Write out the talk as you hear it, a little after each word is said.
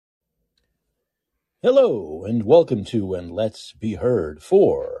Hello, and welcome to And Let's Be Heard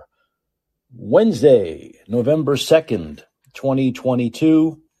for Wednesday, November 2nd,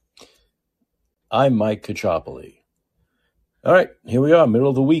 2022. I'm Mike Kachopoli. All right, here we are, middle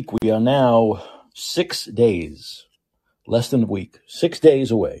of the week. We are now 6 days, less than a week, 6 days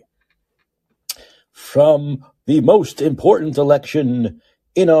away from the most important election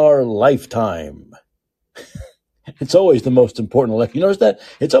in our lifetime. It's always the most important election. You notice that?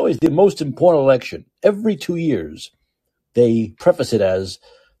 It's always the most important election. Every 2 years, they preface it as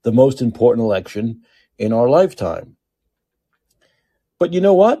the most important election in our lifetime. But you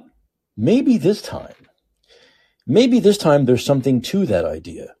know what? Maybe this time there's something to that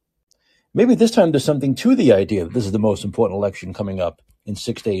idea. Maybe this time there's something to the idea that this is the most important election coming up in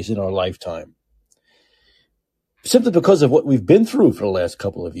 6 days in our lifetime. Simply because of what we've been through for the last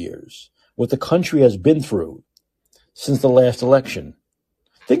couple of years, what the country has been through since the last election.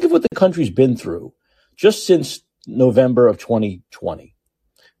 Think of what the country's been through just since November of 2020.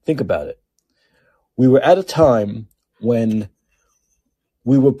 Think about it. We were at a time when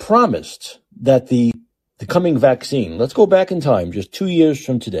we were promised that the coming vaccine, let's go back in time, just 2 years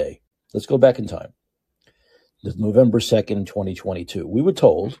from today. Let's go back in time. November 2nd, 2022. We were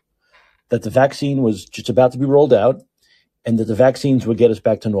told that the vaccine was just about to be rolled out and that the vaccines would get us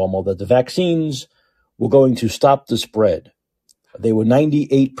back to normal, that the vaccines were going to stop the spread. They were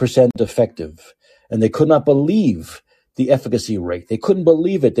 98% effective, and they could not believe the efficacy rate. They couldn't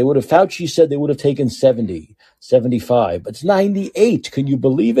believe it. Fauci said they would have taken 70, 75, but it's 98. Can you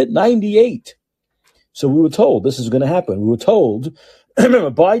believe it? 98. So we were told this is going to happen. We were told,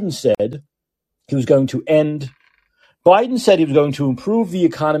 remember, Biden said he was going to improve the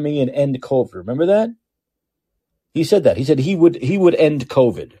economy and end COVID. Remember that? He said that. He said he would end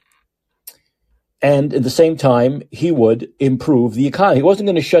COVID. And at the same time, he would improve the economy. He wasn't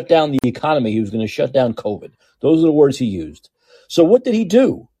going to shut down the economy. He was going to shut down COVID. Those are the words he used. So what did he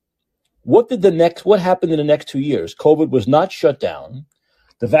do? What happened in the next 2 years? COVID was not shut down.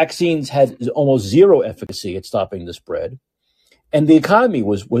 The vaccines had almost zero efficacy at stopping the spread. And the economy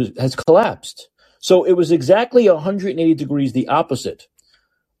has collapsed. So it was exactly 180 degrees the opposite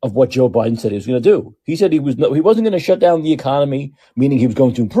of what Joe Biden said he was going to do. He said he wasn't going to shut down the economy, meaning he was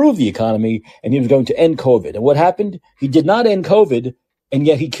going to improve the economy, and he was going to end COVID. And what happened? He did not end COVID, and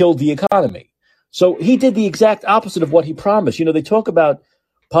yet he killed the economy. So he did the exact opposite of what he promised. You know, they talk about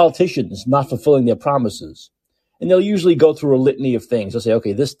politicians not fulfilling their promises, and they'll usually go through a litany of things. They'll say,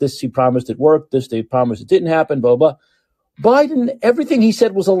 okay, this he promised it worked, this they promised it didn't happen, blah, blah. Biden, everything he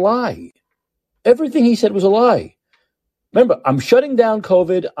said was a lie. Everything he said was a lie. Remember, I'm shutting down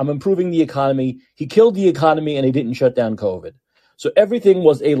COVID. I'm improving the economy. He killed the economy and he didn't shut down COVID. So everything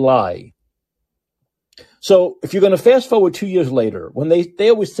was a lie. So if you're going to fast forward 2 years later, when they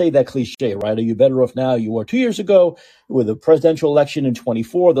always say that cliche, right? Are you better off now you were 2 years ago? With a presidential election in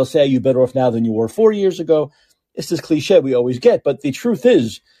 24, they'll say, are you better off now than you were 4 years ago? It's this cliche we always get. But the truth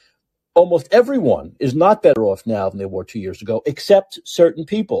is, almost everyone is not better off now than they were 2 years ago, except certain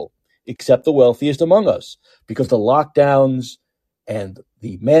people, except the wealthiest among us, because the lockdowns and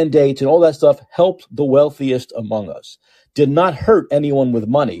the mandates and all that stuff helped the wealthiest among us. Did not hurt anyone with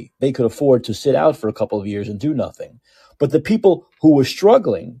money. They could afford to sit out for a couple of years and do nothing. But the people who were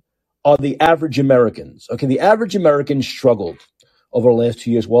struggling are the average Americans. Okay, the average American struggled over the last 2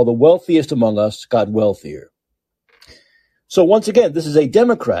 years while the wealthiest among us got wealthier. So once again, this is a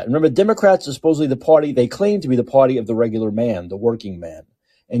Democrat. Remember, Democrats are supposedly the party, they claim to be the party of the regular man, the working man.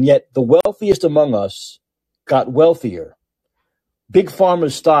 And yet the wealthiest among us got wealthier. Big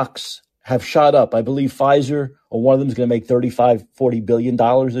pharma stocks have shot up. I believe Pfizer, or one of them, is going to make $35-40 billion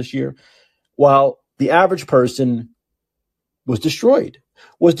this year, while the average person was destroyed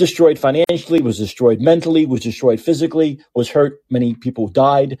financially, was destroyed mentally, was destroyed physically, was hurt. Many people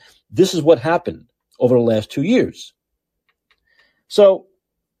died. This is what happened over the last 2 years. So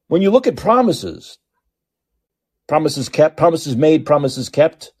when you look at promises kept, promises made, promises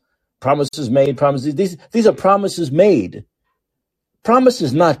kept, promises made, promises. These are promises made.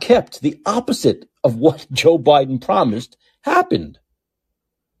 Promises not kept. The opposite of what Joe Biden promised happened.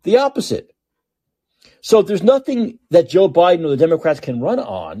 The opposite. So there's nothing that Joe Biden or the Democrats can run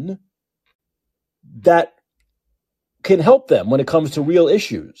on that can help them when it comes to real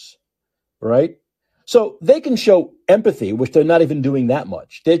issues, right? So they can show empathy, which they're not even doing that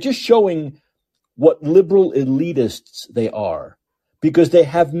much. They're just showing what liberal elitists they are, because they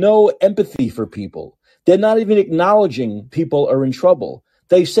have no empathy for people. They're not even acknowledging people are in trouble.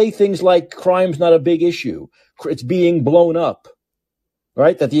 They say things like crime's not a big issue. It's being blown up,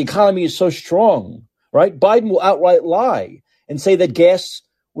 right? That the economy is so strong, right? Biden will outright lie and say that gas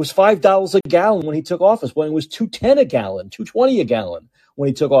was $5 a gallon when he took office, when it was $2.10 a gallon, $2.20 a gallon when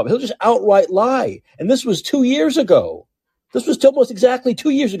he took office. He'll just outright lie. And this was 2 years ago. This was almost exactly 2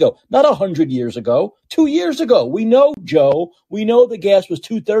 years ago, not 100 years ago. 2 years ago. We know, Joe, we know the gas was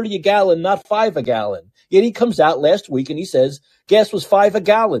 $2.30 a gallon, not $5 a gallon. Yet he comes out last week and he says gas was $5 a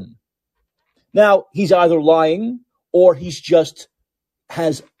gallon. Now, he's either lying or he's just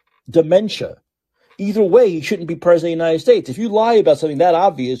has dementia. Either way, he shouldn't be president of the United States. If you lie about something that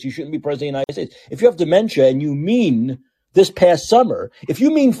obvious, you shouldn't be president of the United States. If you have dementia and you mean this past summer, if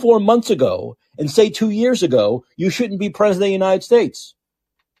you mean 4 months ago and say 2 years ago, you shouldn't be president of the United States.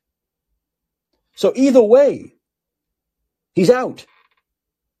 So either way, he's out.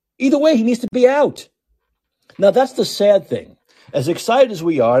 Either way, he needs to be out. Now, that's the sad thing. As excited as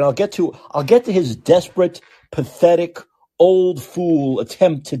we are, and I'll get to his desperate, pathetic, old fool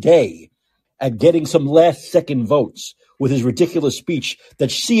attempt today at getting some last-second votes with his ridiculous speech that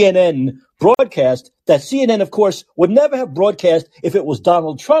CNN broadcast, that CNN, of course, would never have broadcast if it was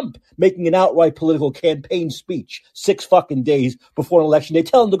Donald Trump making an outright political campaign speech 6 fucking days before an election. They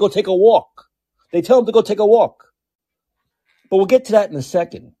tell him to go take a walk. But we'll get to that in a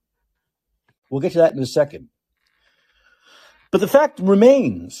second. But the fact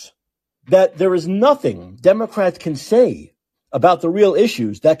remains that there is nothing Democrats can say about the real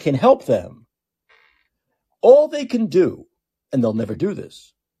issues that can help them. All they can do, and they'll never do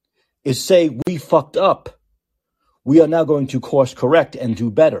this, is say, we fucked up. We are now going to course correct and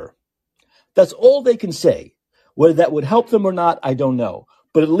do better. That's all they can say. Whether that would help them or not, I don't know.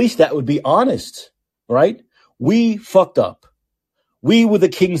 But at least that would be honest, right? We fucked up. We were the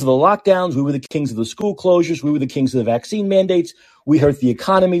kings of the lockdowns. We were the kings of the school closures. We were the kings of the vaccine mandates. We hurt the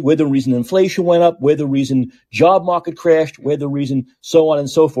economy. We're the reason inflation went up. We're the reason job market crashed. We're the reason so on and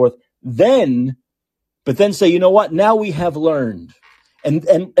so forth. But then say, you know what? Now we have learned. And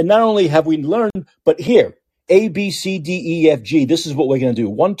not only have we learned, but here, A, B, C, D, E, F, G. This is what we're going to do.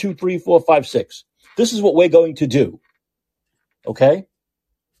 1, 2, 3, 4, 5, 6. This is what we're going to do. Okay?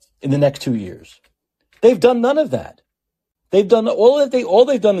 In the next 2 years. They've done none of that. They've done all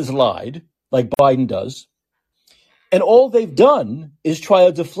they've done is lied, like Biden does. And all they've done is try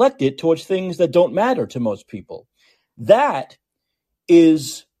to deflect it towards things that don't matter to most people. That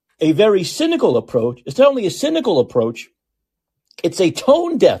is a very cynical approach. It's not only a cynical approach, it's a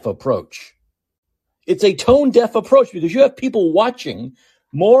tone-deaf approach. It's a tone-deaf approach because you have people watching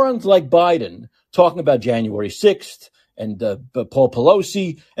morons like Biden talking about January 6th and Paul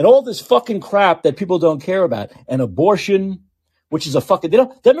Pelosi and all this fucking crap that people don't care about. And abortion, which is a fucking...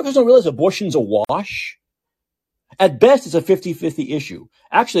 Democrats don't realize abortion's a wash. At best, it's a 50-50 issue.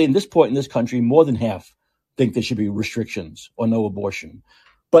 Actually, in this point in this country, more than half think there should be restrictions or no abortion.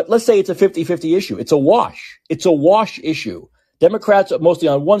 But let's say it's a 50-50 issue. It's a wash. It's a wash issue. Democrats are mostly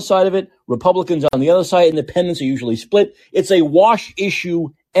on one side of it. Republicans on the other side. Independents are usually split. It's a wash issue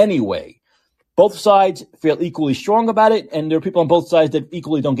anyway. Both sides feel equally strong about it, and there are people on both sides that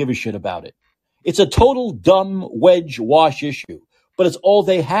equally don't give a shit about it. It's a total dumb wedge wash issue, but it's all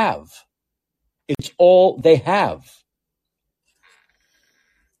they have. It's all they have.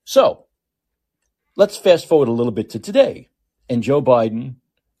 So let's fast forward a little bit to today. And Joe Biden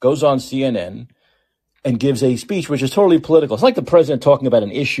goes on CNN and gives a speech which is totally political. It's like the president talking about an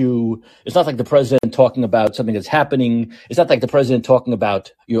issue. It's not like the president talking about something that's happening. It's not like the president talking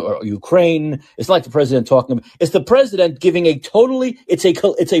about Ukraine. It's not like the president talking about, it's the president giving a totally, it's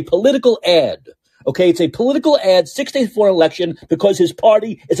a political ad. Okay. It's a political ad 6 days before an election because his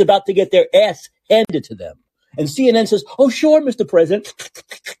party is about to get their ass handed to them. And CNN says, oh, sure, Mr. President,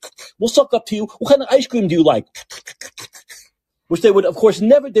 we'll suck up to you. What kind of ice cream do you like? Which they would, of course,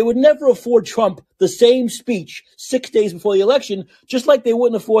 never afford Trump the same speech 6 days before the election, just like they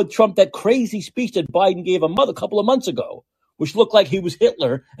wouldn't afford Trump that crazy speech that Biden gave a couple of months ago, which looked like he was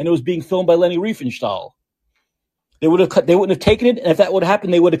Hitler and it was being filmed by Leni Riefenstahl. They wouldn't have taken it, and if that would have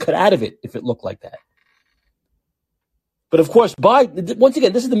happened, they would have cut out of it if it looked like that. But of course, Biden, once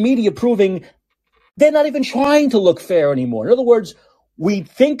again, this is the media proving they're not even trying to look fair anymore. In other words, we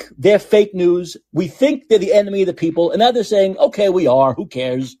think they're fake news. We think they're the enemy of the people. And now they're saying, okay, we are. Who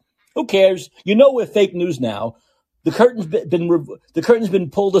cares? Who cares? You know we're fake news now. The curtain's been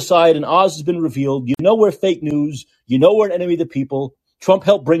pulled aside and Oz has been revealed. You know we're fake news. You know we're an enemy of the people. Trump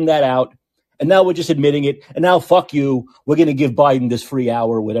helped bring that out. And now we're just admitting it. And now, fuck you. We're going to give Biden this free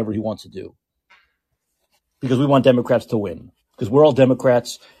hour or whatever he wants to do. Because we want Democrats to win. Because we're all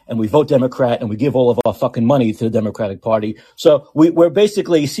Democrats and we vote Democrat and we give all of our fucking money to the Democratic Party. So we're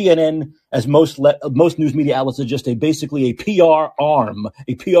basically CNN, as most news media outlets are just basically a PR arm,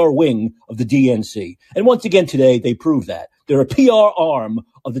 a PR wing of the DNC. And once again today, they prove that. They're a PR arm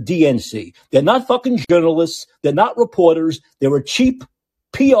of the DNC. They're not fucking journalists. They're not reporters. They're a cheap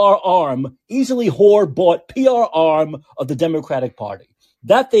PR arm, easily whore-bought PR arm of the Democratic Party.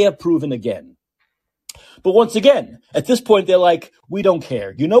 That they have proven again. But once again, at this point, they're like, we don't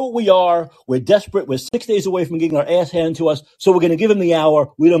care. You know what we are? We're desperate. We're 6 days away from getting our ass handed to us. So we're going to give him the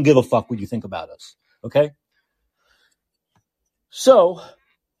hour. We don't give a fuck what you think about us. Okay? So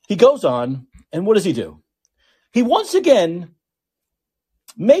he goes on, and what does he do? He once again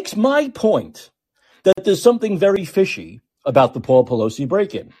makes my point that there's something very fishy about the Paul Pelosi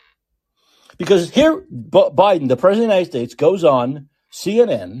break-in. Because here, Biden, the president of the United States, goes on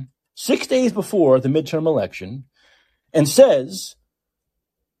CNN 6 days before the midterm election and says,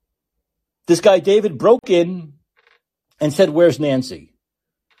 this guy David broke in and said, where's Nancy?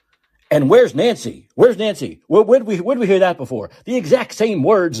 And where's Nancy? Where's Nancy? Where'd we hear that before? The exact same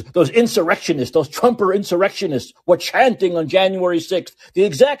words those insurrectionists, those Trumper insurrectionists were chanting on January 6th. The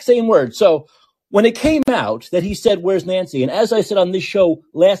exact same words. So when it came out that he said, where's Nancy? And as I said on this show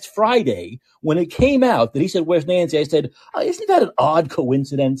last Friday, when it came out that he said, where's Nancy? I said, isn't that an odd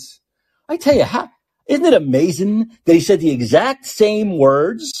coincidence? I tell you, isn't it amazing that he said the exact same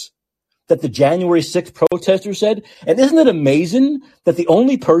words that the January 6th protesters said? And isn't it amazing that the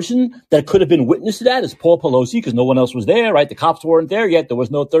only person that could have been witness to that is Paul Pelosi, because no one else was there, right? The cops weren't there yet. There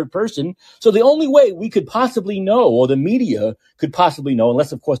was no third person. So the only way we could possibly know, or the media could possibly know,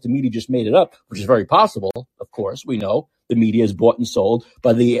 unless, of course, the media just made it up, which is very possible, of course, we know the media is bought and sold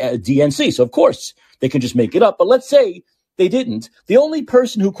by the DNC. So, of course, they can just make it up. But let's say they didn't. The only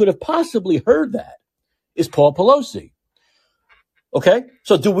person who could have possibly heard that is Paul Pelosi. Okay?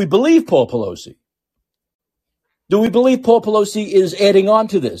 So do we believe Paul Pelosi? Do we believe Paul Pelosi is adding on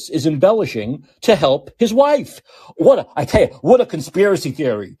to this, is embellishing to help his wife? I tell you, what a conspiracy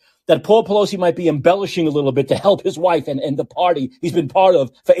theory that Paul Pelosi might be embellishing a little bit to help his wife and the party he's been part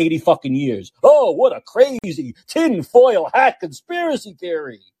of for 80 fucking years. Oh, what a crazy tinfoil hat conspiracy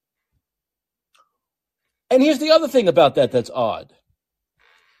theory. And here's the other thing about that that's odd.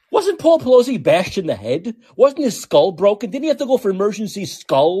 Wasn't Paul Pelosi bashed in the head? Wasn't his skull broken? Didn't he have to go for emergency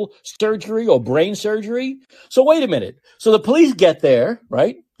skull surgery or brain surgery? So wait a minute. So the police get there,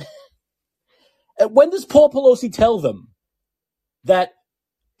 right? And when does Paul Pelosi tell them that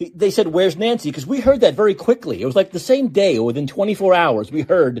they said, where's Nancy? Because we heard that very quickly. It was like the same day or within 24 hours, we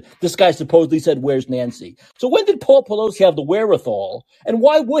heard this guy supposedly said, where's Nancy? So when did Paul Pelosi have the wherewithal? And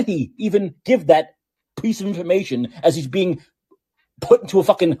why would he even give that piece of information as he's being put into a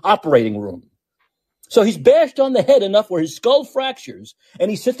fucking operating room? So he's bashed on the head enough where his skull fractures,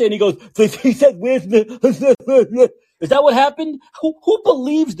 and he sits there and he goes, he said, where's the... Is that what happened? Who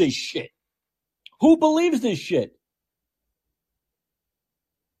believes this shit? Who believes this shit?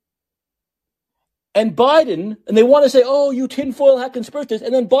 And Biden, and they want to say, oh, you tinfoil hat conspirators,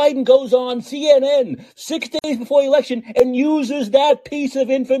 and then Biden goes on CNN 6 days before the election and uses that piece of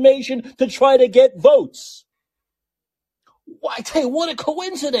information to try to get votes. Well, I tell you, what a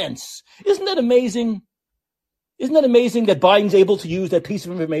coincidence. Isn't that amazing? Isn't that amazing that Biden's able to use that piece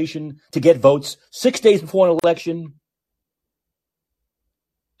of information to get votes 6 days before an election?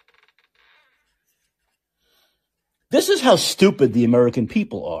 This is how stupid the American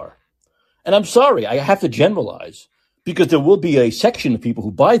people are. And I'm sorry, I have to generalize, because there will be a section of people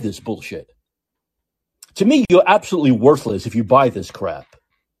who buy this bullshit. To me, you're absolutely worthless if you buy this crap.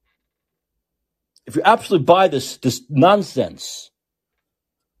 If you absolutely buy this nonsense,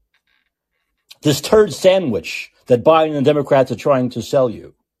 this turd sandwich that Biden and Democrats are trying to sell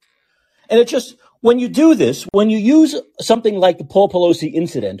you. And it just, when you do this, when you use something like the Paul Pelosi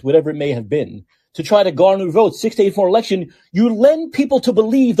incident, whatever it may have been, to try to garner votes 6 days before election, you lend people to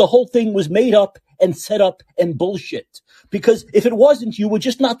believe the whole thing was made up and set up and bullshit. Because if it wasn't, you would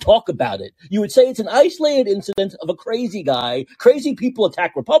just not talk about it. You would say it's an isolated incident of a crazy guy. Crazy people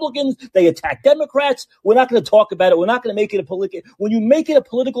attack Republicans. They attack Democrats. We're not going to talk about it. We're not going to make it a political... When you make it a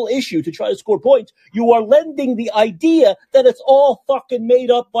political issue to try to score points, you are lending the idea that it's all fucking made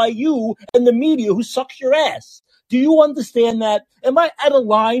up by you and the media who sucks your ass. Do you understand that? Am I out of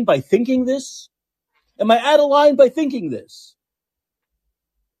line by thinking this? Am I out of line by thinking this?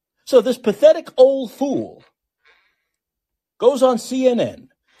 So this pathetic old fool goes on CNN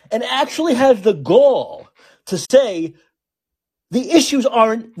and actually has the gall to say the issues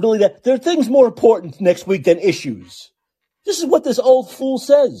aren't really that. There are things more important next week than issues. This is what this old fool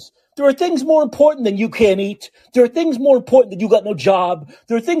says. There are things more important than you can't eat. There are things more important that you got no job.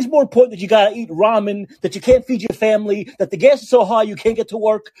 There are things more important that you got to eat ramen, that you can't feed your family, that the gas is so high you can't get to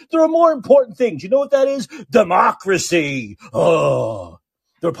work. There are more important things. You know what that is? Democracy. Oh,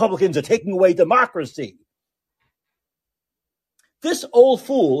 the Republicans are taking away democracy. This old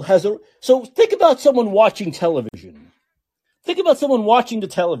fool has a... So think about someone watching television. Think about someone watching the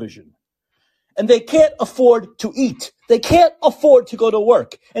television. And they can't afford to eat. They can't afford to go to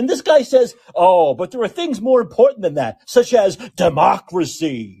work. And this guy says, oh, but there are things more important than that, such as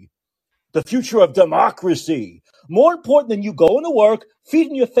democracy, the future of democracy. More important than you going to work,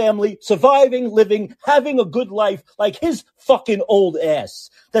 feeding your family, surviving, living, having a good life like his fucking old ass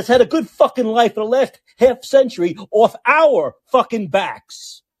that's had a good fucking life for the last half century off our fucking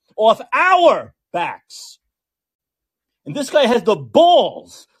backs. Off our backs. And this guy has the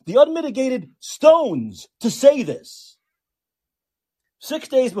balls, the unmitigated stones to say this. 6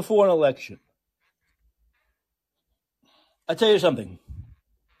 days before an election. I tell you something.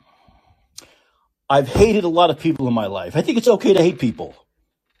 I've hated a lot of people in my life. I think it's okay to hate people.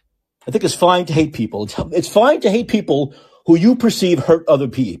 I think it's fine to hate people. It's fine to hate people who you perceive hurt other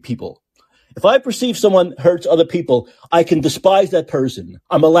people. If I perceive someone hurts other people, I can despise that person.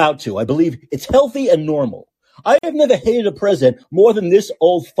 I'm allowed to. I believe it's healthy and normal. I have never hated a president more than this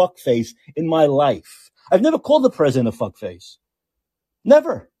old fuckface in my life. I've never called the president a fuckface.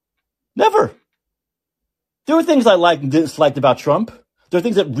 Never. Never. There were things I liked and disliked about Trump. There are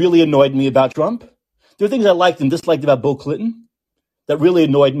things that really annoyed me about Trump. There are things I liked and disliked about Bill Clinton that really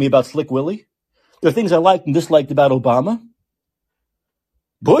annoyed me about Slick Willie. There are things I liked and disliked about Obama.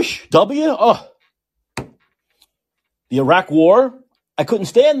 Bush, W, the Iraq War, I couldn't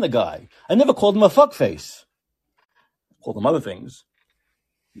stand the guy. I never called him a fuckface. I called him other things.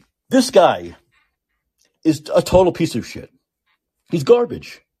 This guy is a total piece of shit. He's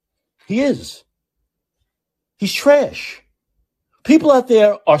garbage. He is. He's trash. People out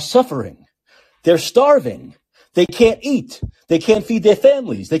there are suffering. They're starving. They can't eat. They can't feed their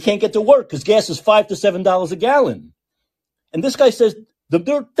families. They can't get to work because gas is $5 to $7 a gallon. And this guy says,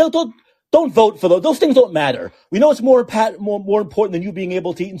 don't vote for those. Those things don't matter. We know it's more important than you being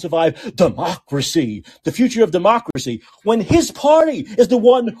able to eat and survive. Democracy, the future of democracy. When his party is the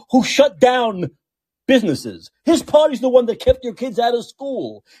one who shut down businesses. His party's the one that kept your kids out of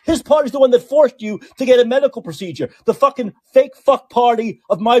school. His party's the one that forced you to get a medical procedure. The fucking fake fuck party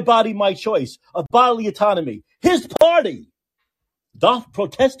of my body, my choice, of bodily autonomy. His party doth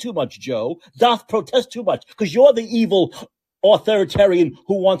protest too much, Joe. Doth protest too much because you're the evil authoritarian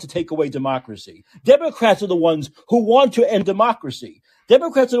who wants to take away democracy. Democrats are the ones who want to end democracy.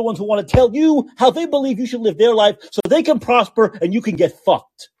 Democrats are the ones who want to tell you how they believe you should live their life so they can prosper and you can get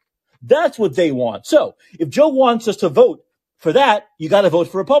fucked. That's what they want. So if Joe wants us to vote for that, you got to vote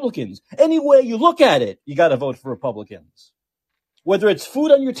for Republicans. Any way you look at it, you got to vote for Republicans. Whether it's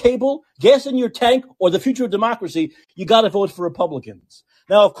food on your table, gas in your tank, or the future of democracy, you got to vote for Republicans.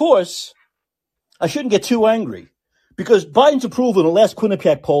 Now, of course, I shouldn't get too angry because Biden's approval in the last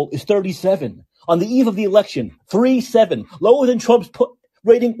Quinnipiac poll is 37. On the eve of the election, 3-7, lower than Trump's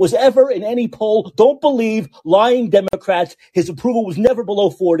rating was ever in any poll. Don't believe lying Democrats. His approval was never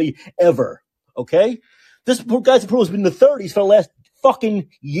below 40, ever. Okay? This guy's approval has been in the 30s for the last fucking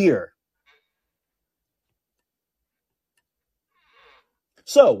year.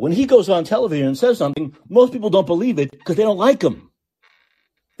 So when he goes on television and says something, most people don't believe it because they don't like him.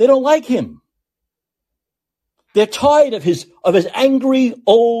 They don't like him. They're tired of his angry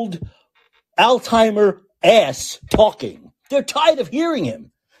old Alzheimer ass talking. They're tired of hearing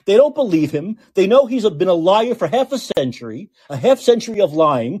him. They don't believe him. They know he's been a liar for half a century of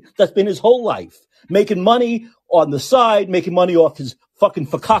lying. That's been his whole life. Making money on the side, making money off his fucking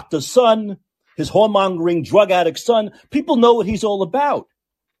fakakta son, his whoremongering drug addict son. People know what he's all about.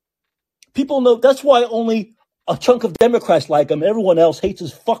 People know. That's why only a chunk of Democrats like him. Everyone else hates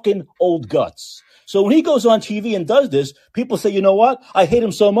his fucking old guts. So when he goes on TV and does this, people say, you know what? I hate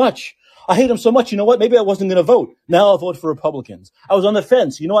him so much. You know what? Maybe I wasn't going to vote. Now I'll vote for Republicans. I was on the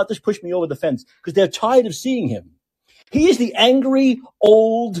fence. You know what? This pushed me over the fence because they're tired of seeing him. He is the angry,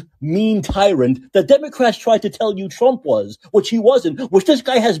 old, mean tyrant that Democrats tried to tell you Trump was, which he wasn't, which this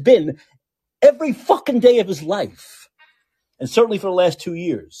guy has been every fucking day of his life. And certainly for the last 2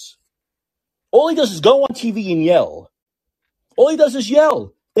 years. All he does is go on TV and yell. All he does is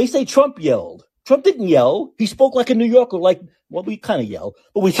yell. They say Trump yelled. Trump didn't yell. He spoke like a New Yorker, well, we kind of yell,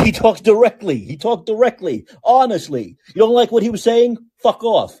 but he talks directly. He talked directly, honestly. You don't like what he was saying? Fuck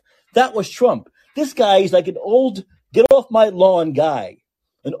off. That was Trump. This guy is like an old, get off my lawn guy.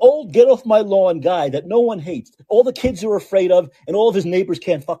 An old, get off my lawn guy that no one hates. All the kids are afraid of, and all of his neighbors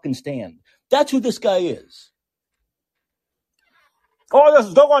can't fucking stand. That's who this guy is. Oh, this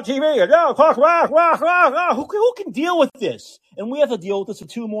is go on TV and talk. Who can deal with this? And we have to deal with this for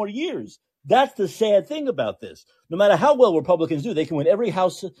 2 more years. That's the sad thing about this. No matter how well Republicans do, they can win every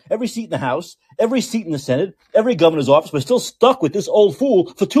seat in the House, every seat in the Senate, every governor's office, but still stuck with this old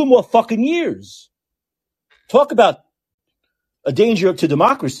fool for 2 more fucking years. Talk about a danger to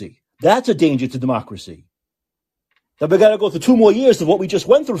democracy. That's a danger to democracy. That we got to go through 2 more years of what we just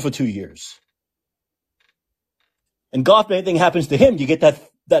went through for 2 years. And God, if anything happens to him, you get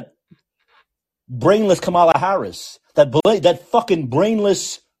that brainless Kamala Harris, that fucking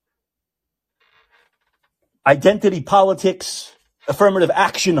brainless identity politics, affirmative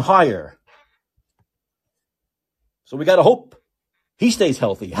action hire. So we got to hope he stays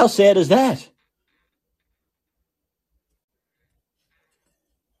healthy. How sad is that?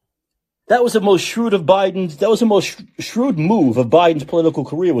 That was the most shrewd of Biden's. That was the most shrewd move of Biden's political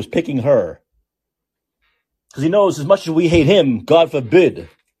career, was picking her. Because he knows as much as we hate him, God forbid,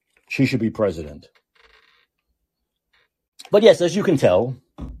 she should be president. But yes, as you can tell,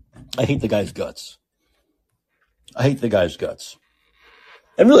 I hate the guy's guts. I hate the guy's guts.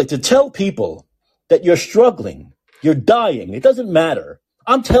 And really, to tell people that you're struggling, you're dying, it doesn't matter.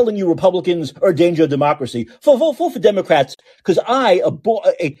 I'm telling you, Republicans are a danger of democracy. Vote for Democrats, because a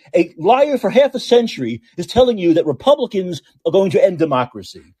liar for half a century, is telling you that Republicans are going to end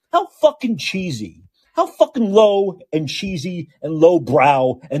democracy. How fucking cheesy. How fucking low and cheesy and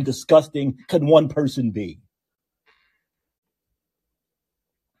lowbrow and disgusting can one person be?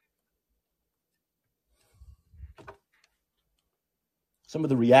 Some of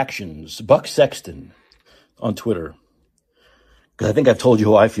the reactions. Buck Sexton on Twitter, because I think I've told you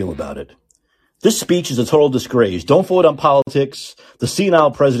how I feel about it. This speech is a total disgrace. Don't vote on politics. The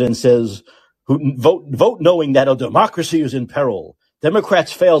senile president says, vote knowing that a democracy is in peril.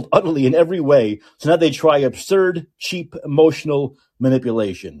 Democrats failed utterly in every way, so now they try absurd, cheap, emotional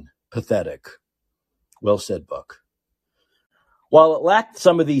manipulation. Pathetic. Well said, Buck. While it lacked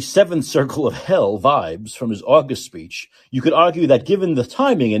some of the seventh circle of hell vibes from his August speech, you could argue that given the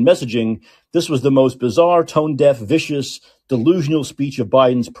timing and messaging, this was the most bizarre, tone-deaf, vicious, delusional speech of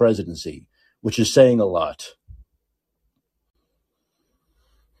Biden's presidency, which is saying a lot.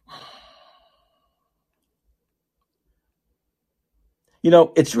 You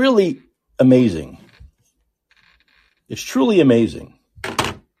know, it's really amazing. It's truly amazing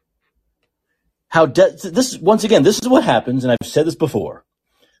how this is what happens, and I've said this before.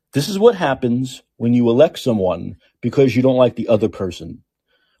 This is what happens when you elect someone because you don't like the other person,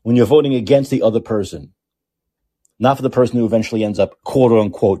 when you're voting against the other person, not for the person who eventually ends up, quote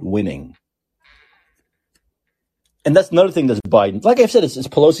unquote, winning. And that's another thing that's Biden. Like I've said, it's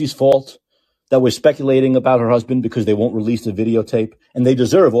Pelosi's fault that we're speculating about her husband because they won't release the videotape, and they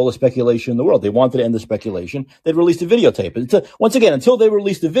deserve all the speculation in the world. They wanted to end the speculation. They'd release the videotape. Once again, until they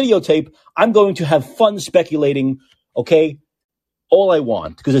release the videotape, I'm going to have fun speculating, okay, all I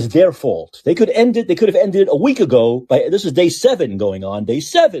want, because it's their fault. They could end it. They could have ended it a week ago. This is day 7 going on, day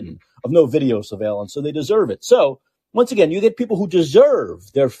 7 of no video surveillance, so they deserve it. So once again, you get people who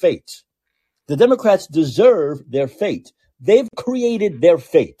deserve their fate. The Democrats deserve their fate. They've created their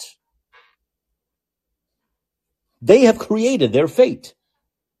fate. They have created their fate.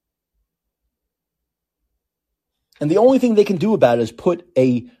 And the only thing they can do about it is put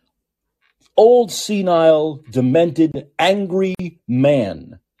a old, senile, demented, angry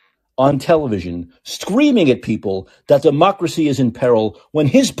man on television screaming at people that democracy is in peril when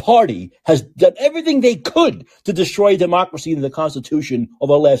his party has done everything they could to destroy democracy and the Constitution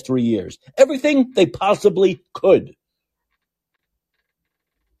over the last 3 years. Everything they possibly could.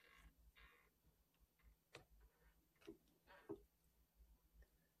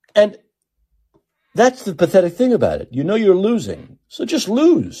 And that's the pathetic thing about it. You know you're losing, so just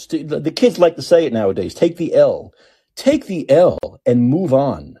lose. The kids like to say it nowadays. Take the L. Take the L and move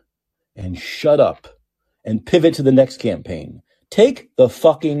on. And shut up. And pivot to the next campaign. Take the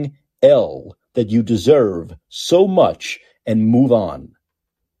fucking L that you deserve so much and move on.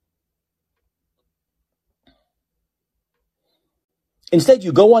 Instead,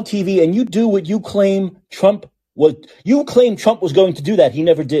 you go on TV and you do what you claim Trump was. You claim Trump was going to do that. He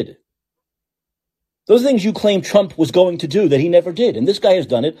never did. Those things you claim Trump was going to do that he never did. And this guy has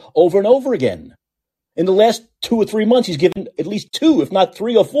done it over and over again. In the last 2 or 3 months, he's given at least 2, if not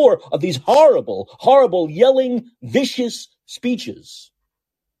 3 or 4, of these horrible, horrible, yelling, vicious speeches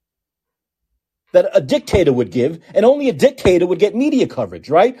that a dictator would give, and only a dictator would get media coverage,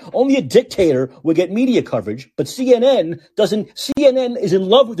 right? Only a dictator would get media coverage, but CNN is in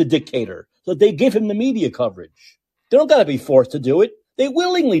love with the dictator, so they give him the media coverage. They don't got to be forced to do it. They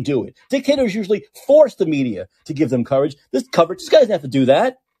willingly do it. Dictators usually force the media to give them coverage. This guy doesn't have to do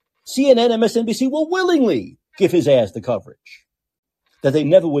that. CNN, MSNBC will willingly give his ass the coverage. that they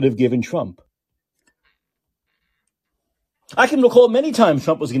never would have given Trump. I can recall many times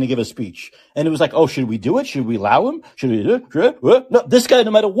Trump was going to give a speech, and it was like, oh, should we do it? Should we allow him? Should we do it? No, this guy,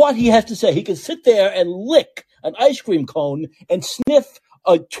 no matter what he has to say, he can sit there and lick an ice cream cone and sniff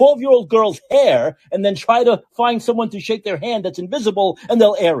a 12-year-old girl's hair and then try to find someone to shake their hand that's invisible, and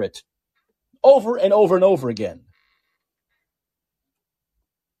they'll air it over and over and over again.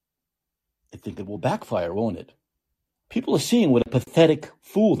 I think it will backfire, won't it? People are seeing what a pathetic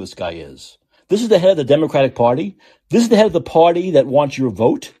fool this guy is. This is the head of the Democratic Party. This is the head of the party that wants your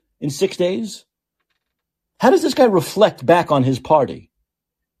vote in 6 days. How does this guy reflect back on his party?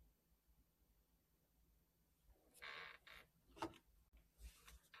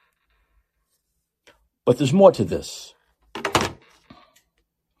 But there's more to this.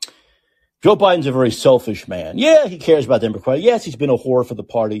 Joe Biden's a very selfish man. Yeah, he cares about Democrats. Yes, he's been a whore for the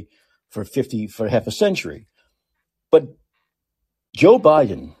party for half a century. But Joe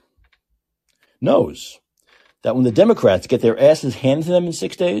Biden knows that when the Democrats get their asses handed to them in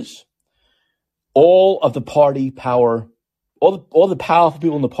 6 days, all of the party power, all the powerful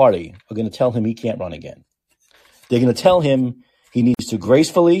people in the party are going to tell him he can't run again. They're going to tell him he needs to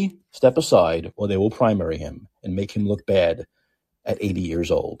gracefully step aside, or they will primary him and make him look bad at 80 years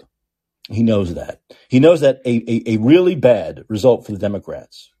old. He knows that. He knows that a really bad result for the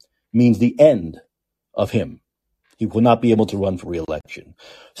Democrats means the end of him. He will not be able to run for re-election.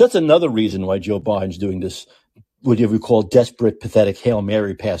 So that's another reason why Joe Biden's doing this, whatever you call desperate, pathetic Hail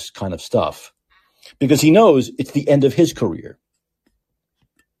Mary pass kind of stuff. Because he knows it's the end of his career.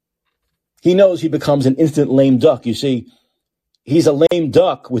 He knows he becomes an instant lame duck. You see, he's a lame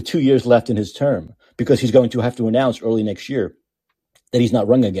duck with 2 years left in his term because he's going to have to announce early next year that he's not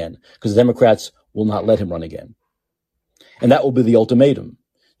running again because the Democrats will not let him run again. And that will be the ultimatum.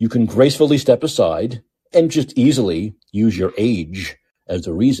 You can gracefully step aside and just easily use your age as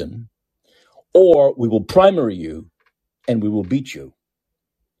a reason, or we will primary you and we will beat you.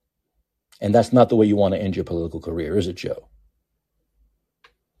 And that's not the way you want to end your political career, is it, Joe?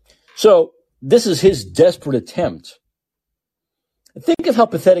 So this is his desperate attempt. Think of how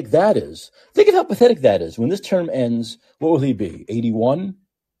pathetic that is. Think of how pathetic that is. When this term ends, what will he be? 81,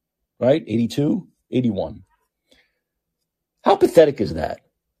 right? 82, 81. How pathetic is that?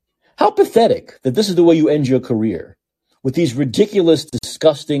 How pathetic that this is the way you end your career, with these ridiculous,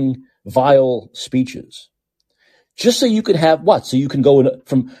 disgusting, vile speeches. Just so you can have what? So you can go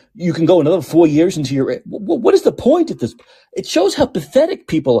another 4 years into your. What is the point at this? It shows how pathetic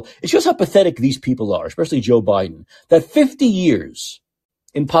these people are, especially Joe Biden. That 50 years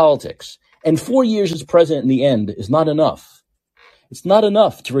in politics and 4 years as president in the end is not enough. It's not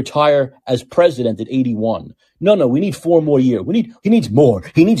enough to retire as president at 81. No, we need 4 more years. He needs more.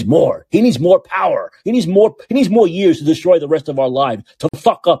 He needs more. He needs more power. He needs more years to destroy the rest of our lives, to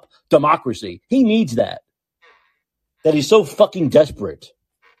fuck up democracy. He needs that. That he's so fucking desperate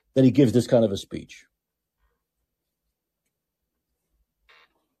that he gives this kind of a speech.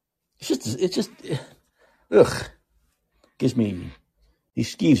 It's just, ugh. He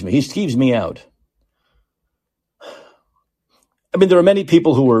skeeves me out. I mean, there are many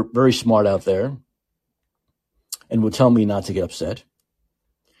people who are very smart out there and will tell me not to get upset.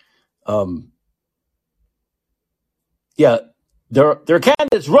 There are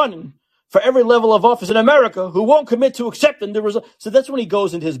candidates running for every level of office in America who won't commit to accepting the result. So that's when he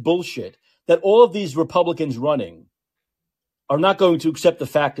goes into his bullshit that all of these Republicans running are not going to accept the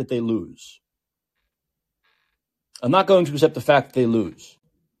fact that they lose. I'm not going to accept the fact that they lose.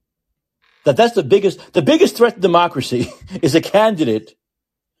 That's the biggest threat to democracy is a candidate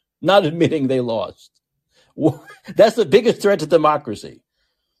not admitting they lost. That's the biggest threat to democracy.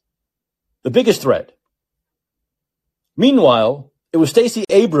 The biggest threat. Meanwhile, it was Stacey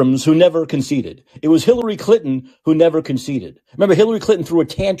Abrams who never conceded. It was Hillary Clinton who never conceded. Remember, Hillary Clinton threw a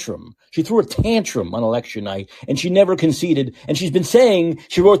tantrum. She threw a tantrum on election night, and she never conceded. And she's been saying,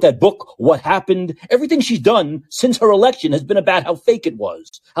 she wrote that book, What Happened? Everything she's done since her election has been about how fake it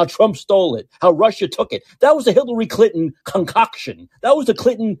was, how Trump stole it, how Russia took it. That was the Hillary Clinton concoction. That was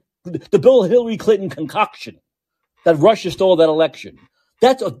the Bill Hillary Clinton concoction, that Russia stole that election.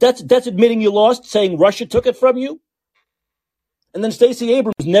 That's admitting you lost, saying Russia took it from you. And then Stacey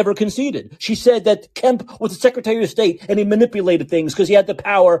Abrams never conceded. She said that Kemp was the Secretary of State and he manipulated things because he had the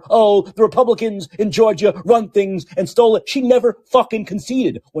power. Oh, the Republicans in Georgia run things and stole it. She never fucking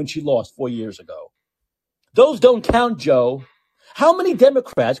conceded when she lost 4 years ago. Those don't count, Joe. How many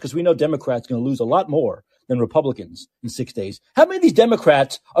Democrats, because we know Democrats are going to lose a lot more than Republicans in 6 days, how many of these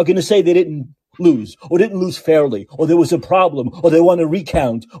Democrats are going to say they didn't lose, or didn't lose fairly, or there was a problem, or they want to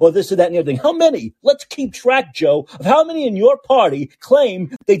recount, or this or that and everything. How many? Let's keep track, Joe, of how many in your party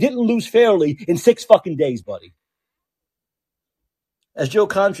claim they didn't lose fairly in 6 fucking days, buddy. As Joe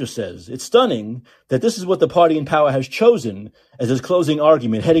Contra says, it's stunning that this is what the party in power has chosen as its closing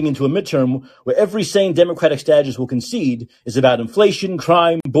argument heading into a midterm where every sane Democratic strategist will concede is about inflation,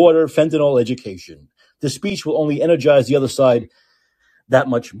 crime, border, fentanyl, education. This speech will only energize the other side that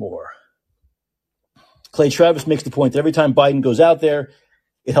much more. Clay Travis makes the point that every time Biden goes out there,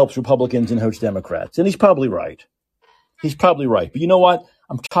 it helps Republicans and hurts Democrats. And he's probably right. He's probably right. But you know what?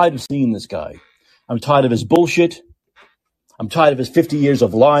 I'm tired of seeing this guy. I'm tired of his bullshit. I'm tired of his 50 years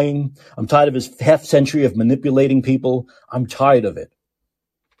of lying. I'm tired of his half century of manipulating people. I'm tired of it.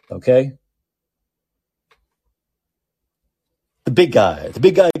 Okay? The big guy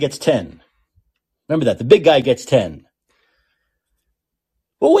gets 10. Remember that. The big guy gets 10.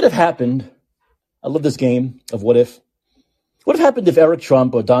 What would have happened? I love this game of what if. What would have happened if Eric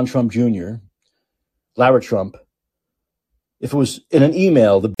Trump or Don Trump Jr., Lara Trump, if it was in an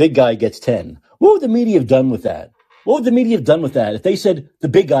email, the big guy gets 10? What would the media have done with that? What would the media have done with that if they said the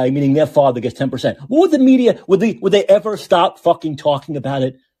big guy, meaning their father, gets 10%? What would the media, would they ever stop fucking talking about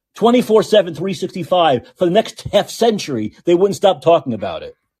it? 24/7, 365. For the next half century, they wouldn't stop talking about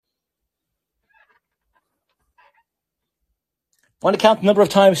it. Want to count the number of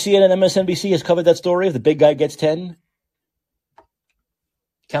times CNN and MSNBC has covered that story if the big guy gets 10?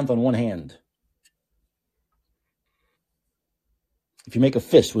 Count on one hand. If you make a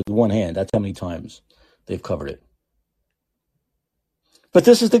fist with one hand, that's how many times they've covered it. But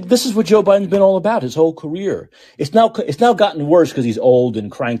this is what Joe Biden's been all about his whole career. It's now gotten worse because he's old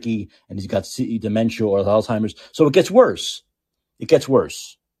and cranky and he's got dementia or Alzheimer's. So it gets worse. It gets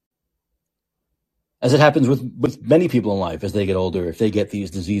worse. As it happens with many people in life as they get older, if they get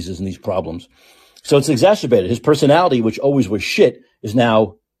these diseases and these problems. So it's exacerbated. His personality, which always was shit, is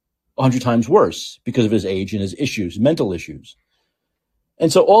now 100 times worse because of his age and his issues, mental issues.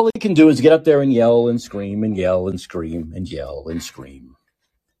 And so all he can do is get up there and yell and scream and yell and scream and yell and scream.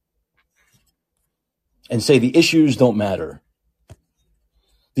 And say the issues don't matter.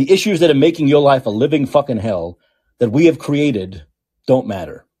 The issues that are making your life a living fucking hell that we have created don't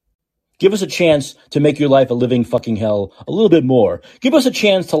matter. Give us a chance to make your life a living fucking hell a little bit more. Give us a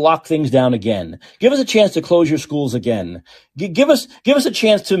chance to lock things down again. Give us a chance to close your schools again. Give us a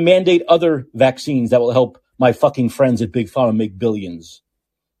chance to mandate other vaccines that will help my fucking friends at Big Pharma make billions.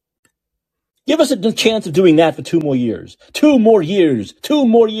 Give us a chance of doing that for 2 more years. 2 more years. 2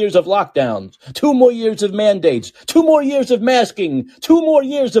 more years of lockdowns. 2 more years of mandates. 2 more years of masking. 2 more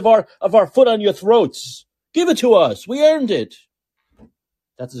years of our foot on your throats. Give it to us. We earned it.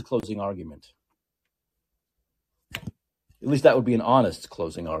 That's his closing argument. At least that would be an honest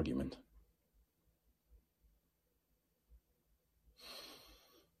closing argument.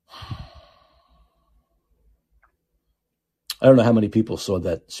 I don't know how many people saw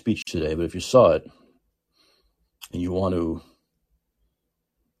that speech today, but if you saw it and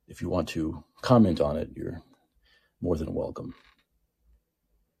if you want to comment on it, you're more than welcome.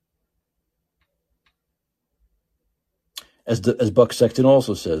 As Buck Sexton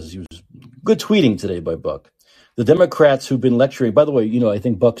also says, he was good tweeting today by Buck. The Democrats who've been lecturing, by the way, I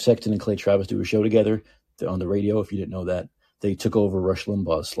think Buck Sexton and Clay Travis do a show together. They're on the radio, if you didn't know that. They took over Rush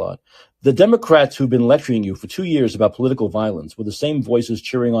Limbaugh's slot. The Democrats who've been lecturing you for 2 years about political violence were the same voices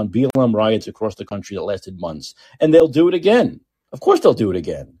cheering on BLM riots across the country that lasted months. And they'll do it again. Of course they'll do it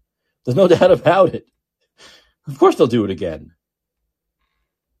again. There's no doubt about it. Of course they'll do it again.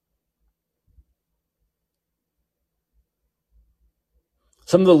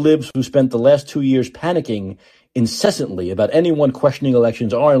 Some of the libs who spent the last 2 years panicking incessantly about anyone questioning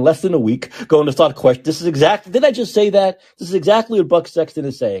elections are in less than a week going to start questioning. Did I just say that? This is exactly what Buck Sexton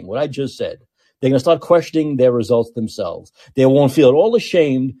is saying, what I just said. They're going to start questioning their results themselves. They won't feel at all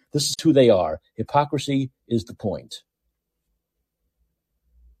ashamed. This is who they are. Hypocrisy is the point.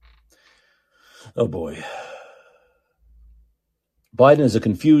 Oh boy. Biden is a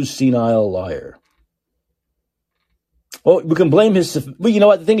confused, senile liar. Well, we can blame you know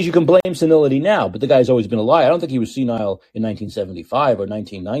what? The thing is, you can blame senility now, but the guy's always been a liar. I don't think he was senile in 1975 or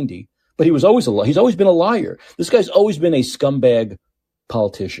 1990, but he's always been a liar. This guy's always been a scumbag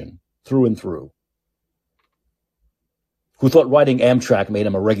politician through and through, who thought riding Amtrak made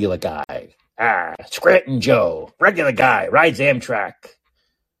him a regular guy. Scranton Joe, regular guy, rides Amtrak.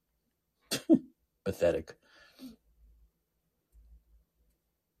 Pathetic.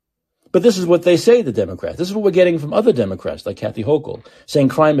 But this is what they say, the Democrats. This is what we're getting from other Democrats, like Kathy Hochul, saying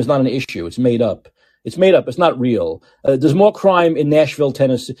crime is not an issue. It's made up. It's made up. It's not real. There's more crime in Nashville,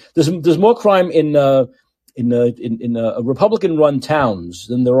 Tennessee. There's more crime in Republican-run towns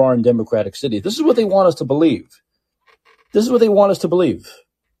than there are in Democratic cities. This is what they want us to believe. This is what they want us to believe.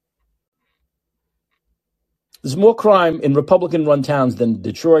 There's more crime in Republican-run towns than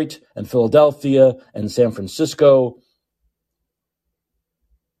Detroit and Philadelphia and San Francisco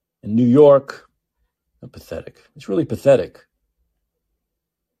and New York. Pathetic. It's really pathetic.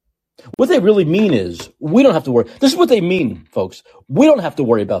 What they really mean is we don't have to worry. This is what they mean, folks. We don't have to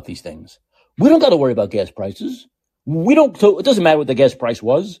worry about these things. We don't got to worry about gas prices. It doesn't matter what the gas price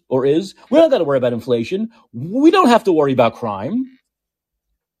was or is. We don't got to worry about inflation. We don't have to worry about crime.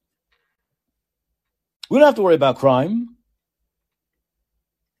 We don't have to worry about crime.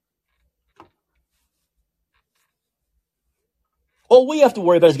 All we have to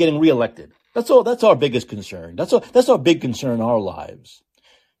worry about is getting reelected. That's all. That's our biggest concern. That's our big concern in our lives.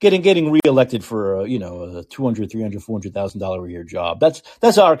 Getting reelected for a $200,000, $300,000, $400,000 a year job.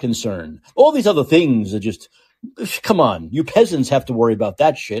 That's our concern. All these other things are just, come on. You peasants have to worry about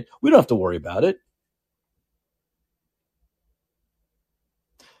that shit. We don't have to worry about it.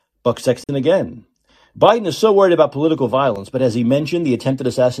 Buck Sexton again. Biden is so worried about political violence, but has he mentioned the attempted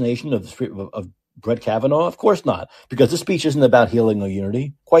assassination of Brett Kavanaugh? Of course not, because this speech isn't about healing or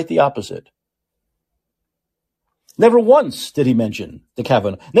unity. Quite the opposite. Never once did he mention the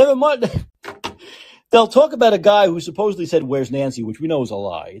Kavanaugh. Never mind. They'll talk about a guy who supposedly said, "Where's Nancy?" which we know is a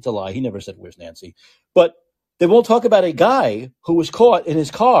lie. It's a lie. He never said, "Where's Nancy?" But they won't talk about a guy who was caught in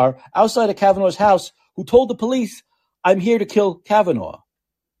his car outside of Kavanaugh's house who told the police, "I'm here to kill Kavanaugh."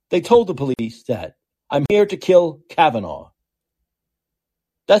 They told the police that. "I'm here to kill Kavanaugh."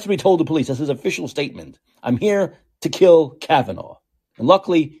 That's what he told the police. That's his official statement. "I'm here to kill Kavanaugh." And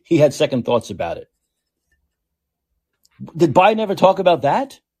luckily, he had second thoughts about it. Did Biden ever talk about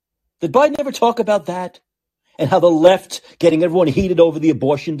that? Did Biden ever talk about that? And how the left getting everyone heated over the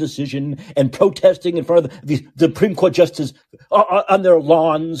abortion decision and protesting in front of the Supreme Court justices on their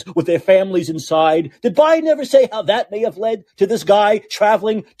lawns with their families inside. Did Biden ever say how that may have led to this guy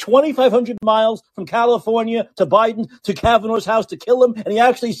traveling 2,500 miles from California to Kavanaugh's house to kill him? And he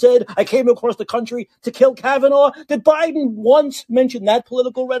actually said, "I came across the country to kill Kavanaugh." Did Biden once mention that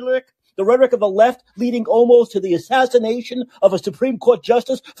political rhetoric? The rhetoric of the left leading almost to the assassination of a Supreme Court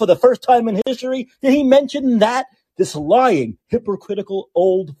justice for the first time in history? Did he mention that? This lying, hypocritical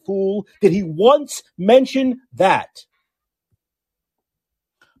old fool. Did he once mention that?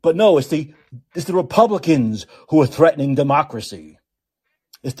 But no, it's the Republicans who are threatening democracy.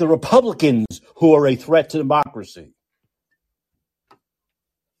 It's the Republicans who are a threat to democracy.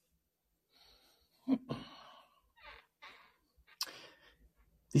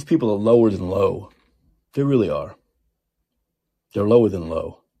 These people are lower than low. They really are. They're lower than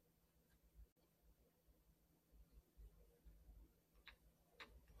low.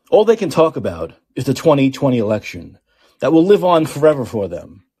 All they can talk about is the 2020 election that will live on forever for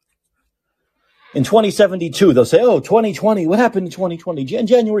them. In 2072, they'll say, "Oh, 2020, what happened in 2020?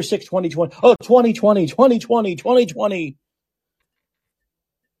 January 6, 2020. Oh, 2020, 2020, 2020.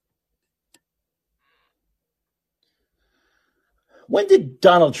 When did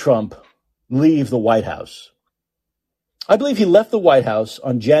Donald Trump leave the White House? I believe he left the White House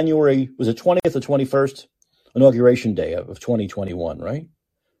on January, was it 20th or 21st? Inauguration day of 2021, right?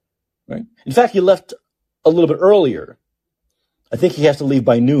 In fact, he left a little bit earlier. I think he has to leave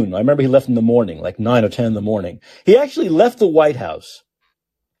by noon. I remember he left in the morning, like 9 or 10 in the morning. He actually left the White House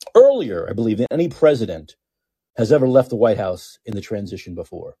earlier, I believe, than any president has ever left the White House in the transition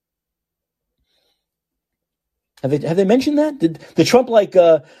before. Have they mentioned that? Did Trump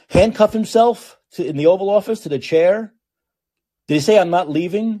handcuff himself in the Oval Office to the chair? Did he say, "I'm not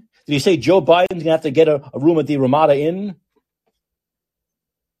leaving"? Did he say Joe Biden's going to have to get a room at the Ramada Inn?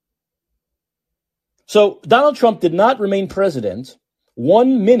 So Donald Trump did not remain president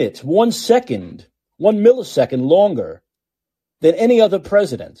 1 minute, 1 second, 1 millisecond longer than any other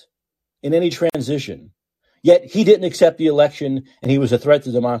president in any transition. Yet he didn't accept the election, and he was a threat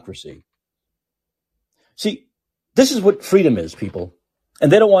to democracy. See, this is what freedom is, people.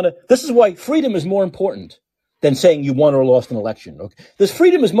 And they don't want to. This is why freedom is more important than saying you won or lost an election. Okay? This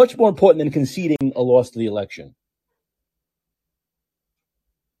freedom is much more important than conceding a loss to the election.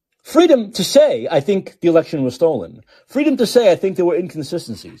 Freedom to say, "I think the election was stolen." Freedom to say, "I think there were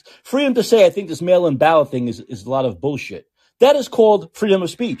inconsistencies." Freedom to say, "I think this mail-in ballot thing is a lot of bullshit." That is called freedom of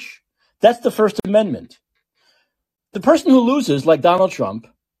speech. That's the First Amendment. The person who loses, like Donald Trump,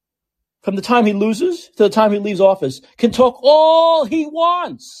 from the time he loses to the time he leaves office, can talk all he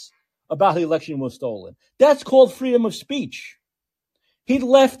wants about the election was stolen. That's called freedom of speech. He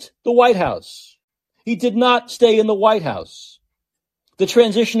left the White House. He did not stay in the White House. The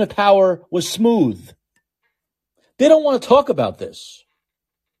transition of power was smooth. They don't want to talk about this.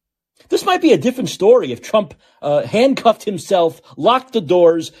 This might be a different story if Trump handcuffed himself, locked the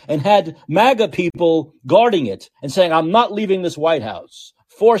doors, and had MAGA people guarding it and saying, I'm not leaving this White House.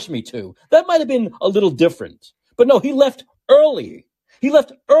 Force me to. That might have been a little different. But no, he left early. He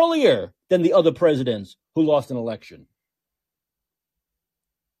left earlier than the other presidents who lost an election.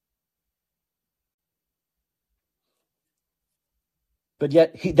 But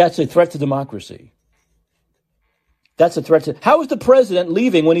yet, that's a threat to democracy. That's a threat to... How is the president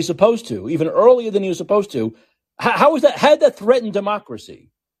leaving when he's supposed to, even earlier than he was supposed to? How did that threaten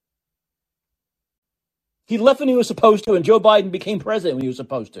democracy? He left when he was supposed to, and Joe Biden became president when he was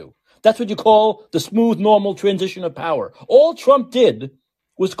supposed to. That's what you call the smooth, normal transition of power. All Trump did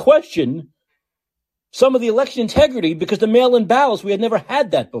was question some of the election integrity because the mail-in ballots, we had never had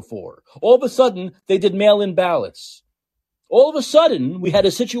that before. All of a sudden, they did mail-in ballots. All of a sudden, we had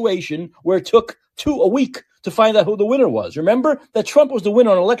a situation where it took a week to find out who the winner was. Remember that Trump was the winner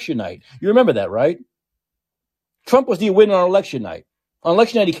on election night. You remember that, right? Trump was the winner on election night. On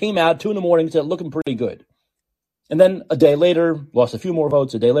election night, he came out 2 a.m. and said, looking pretty good. And then a day later, lost a few more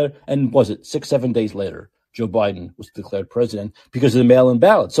votes a day later. And was it 6-7 days later, Joe Biden was declared president because of the mail-in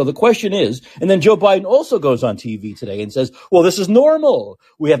ballot. So the question is, and then Joe Biden also goes on TV today and says, well, this is normal.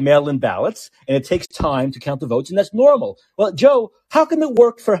 We have mail-in ballots and it takes time to count the votes and that's normal. Well, Joe, how can it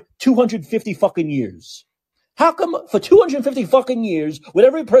work for 250 fucking years? How come for 250 fucking years, with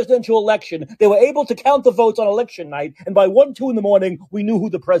every presidential election, they were able to count the votes on election night, and by 1, 2 in the morning, we knew who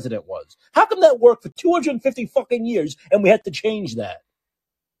the president was? How come that worked for 250 fucking years, and we had to change that?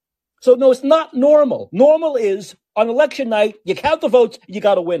 So no, it's not normal. Normal is, on election night, you count the votes, you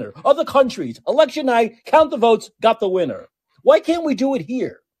got a winner. Other countries, election night, count the votes, got the winner. Why can't we do it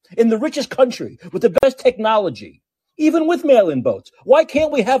here, in the richest country, with the best technology? Even with mail-in votes. Why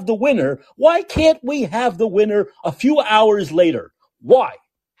can't we have the winner? Why can't we have the winner a few hours later? Why?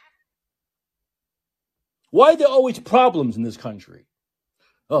 Why are there always problems in this country?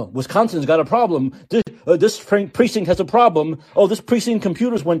 Oh, Wisconsin's got a problem. This precinct has a problem. Oh, this precinct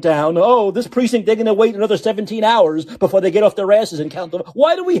computers went down. Oh, this precinct, they're going to wait another 17 hours before they get off their asses and count them.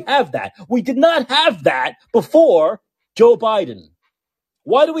 Why do we have that? We did not have that before Joe Biden.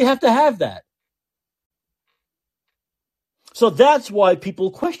 Why do we have to have that? So that's why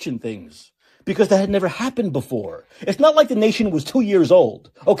people question things, because that had never happened before. It's not like the nation was 2 years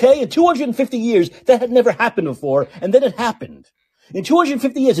old, okay? In 250 years, that had never happened before, and then it happened. In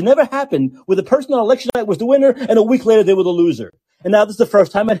 250 years, it never happened where the person on election night was the winner, and a week later they were the loser. And now this is the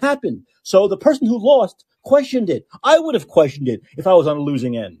first time it happened. So the person who lost questioned it. I would have questioned it if I was on a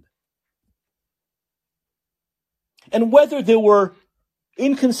losing end. And whether there were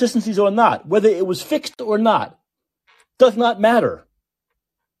inconsistencies or not, whether it was fixed or not, does not matter.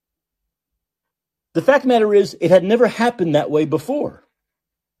 The fact of the matter is, it had never happened that way before.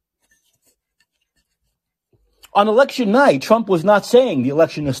 On election night, Trump was not saying the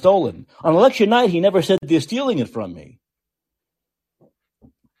election is stolen. On election night, he never said they're stealing it from me.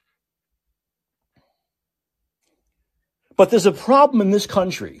 But there's a problem in this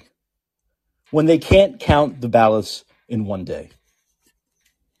country when they can't count the ballots in one day.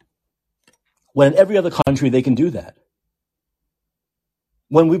 When in every other country they can do that.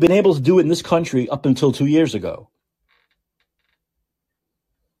 When we've been able to do it in this country up until 2 years ago.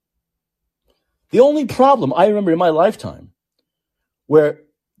 The only problem I remember in my lifetime where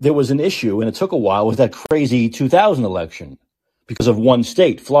there was an issue and it took a while was that crazy 2000 election because of one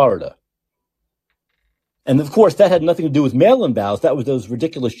state, Florida. And of course, that had nothing to do with mail-in ballots. That was those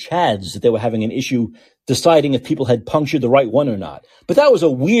ridiculous chads that they were having an issue deciding if people had punctured the right one or not. But that was a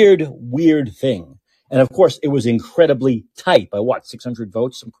weird, weird thing. And of course, it was incredibly tight by 600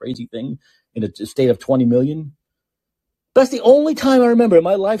 votes, some crazy thing in a state of 20 million. That's the only time I remember in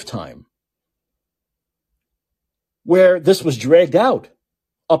my lifetime where this was dragged out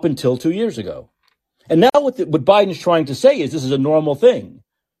up until 2 years ago. And now what Biden's trying to say is this is a normal thing.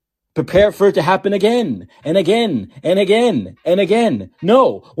 Prepare for it to happen again and again and again and again.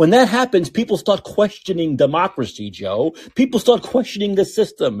 No, when that happens, people start questioning democracy, Joe. People start questioning the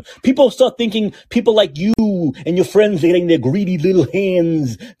system. People start thinking people like you and your friends are getting their greedy little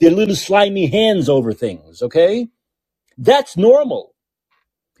hands, their little slimy hands over things, okay? That's normal.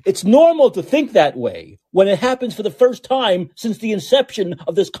 It's normal to think that way when it happens for the first time since the inception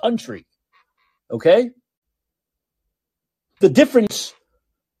of this country, okay? The difference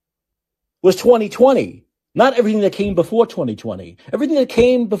was 2020, not everything that came before 2020. Everything that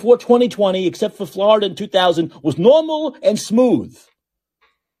came before 2020, except for Florida in 2000, was normal and smooth.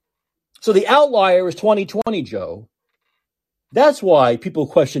 So the outlier is 2020, Joe. That's why people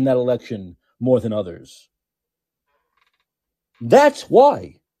question that election more than others. That's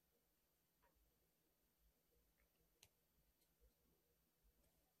why.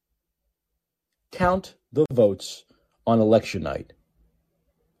 Count the votes on election night.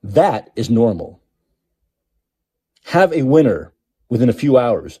 That is normal. Have a winner within a few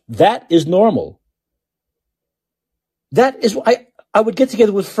hours. That is normal. That is why I would get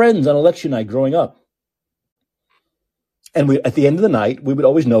together with friends on election night growing up. And at the end of the night, we would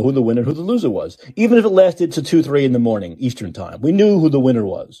always know who the winner and who the loser was. Even if it lasted to 2, 3 in the morning, Eastern time. We knew who the winner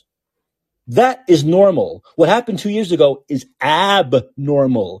was. That is normal. What happened 2 years ago is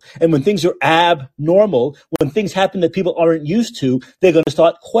abnormal. And when things are abnormal, when things happen that people aren't used to, they're going to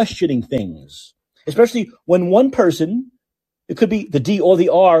start questioning things. Especially when one person, it could be the D or the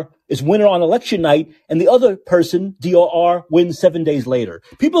R, is winner on election night, and the other person, D or R, wins 7 days later.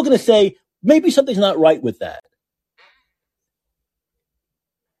 People are going to say, maybe something's not right with that.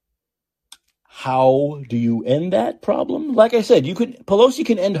 How do you end that problem? Like I said, Pelosi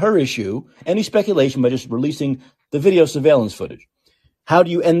can end her issue, any speculation, by just releasing the video surveillance footage. How do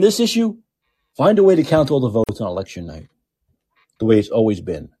you end this issue? Find a way to count all the votes on election night, the way it's always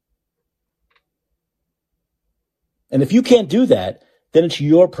been. And if you can't do that, then it's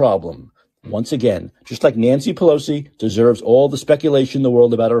your problem. Once again, just like Nancy Pelosi deserves all the speculation in the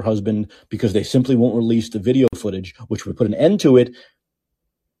world about her husband because they simply won't release the video footage, which would put an end to it,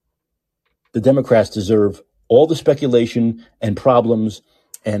 the Democrats deserve all the speculation and problems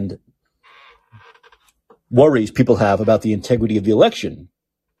and worries people have about the integrity of the election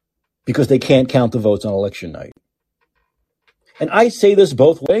because they can't count the votes on election night. And I say this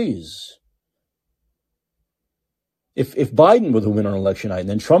both ways. If Biden were the winner on election night and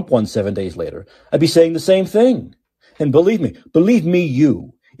then Trump won 7 days later, I'd be saying the same thing. And believe me,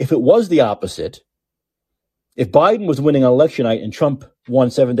 if it was the opposite, if Biden was winning on election night and Trump won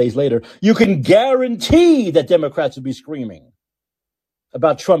 7 days later, you can guarantee that Democrats would be screaming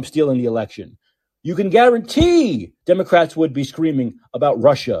about Trump stealing the election. You can guarantee Democrats would be screaming about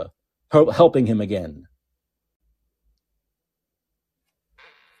Russia helping him again.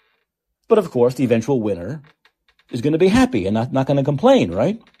 But of course, the eventual winner is going to be happy and not going to complain,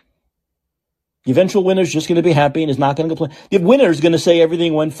 right? The eventual winner is just going to be happy and is not going to complain. The winner is going to say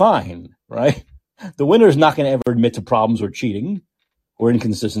everything went fine, right? The winner is not going to ever admit to problems or cheating or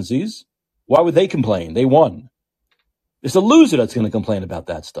inconsistencies. Why would they complain? They won. It's the loser that's going to complain about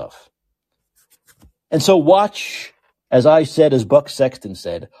that stuff. And so watch, as I said, as Buck Sexton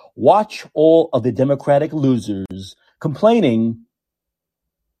said, watch all of the Democratic losers complaining,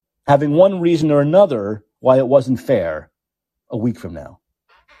 having one reason or another why it wasn't fair a week from now.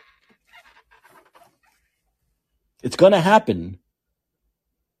 It's going to happen,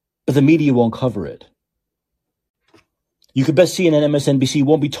 but the media won't cover it. You could bet CNN, MSNBC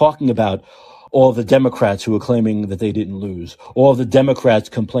won't be talking about all the Democrats who are claiming that they didn't lose, all the Democrats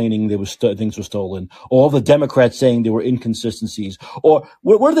complaining things were stolen, all the Democrats saying there were inconsistencies, or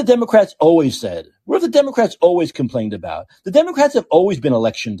what have the Democrats always said? What have the Democrats always complained about? The Democrats have always been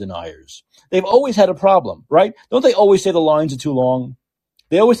election deniers. They've always had a problem, right? Don't they always say the lines are too long?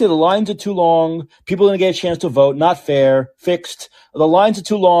 They always say the lines are too long. People are going to get a chance to vote. Not fair. Fixed. The lines are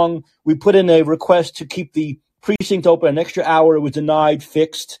too long. We put in a request to keep the precinct open an extra hour. It was denied.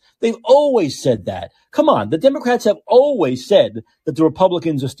 Fixed. They've always said that. Come on. The Democrats have always said that the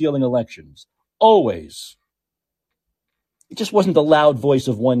Republicans are stealing elections. Always. It just wasn't the loud voice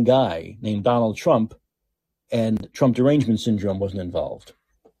of one guy named Donald Trump, and Trump derangement syndrome wasn't involved.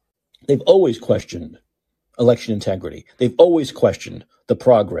 They've always questioned election integrity. They've always questioned the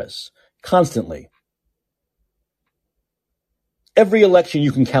progress, constantly. Every election,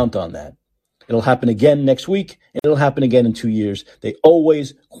 you can count on that. It'll happen again next week, and it'll happen again in 2 years. They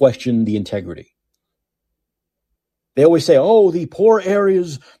always question the integrity. They always say, "Oh, the poor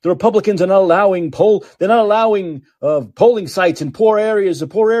areas, the Republicans are not allowing polling sites in poor areas.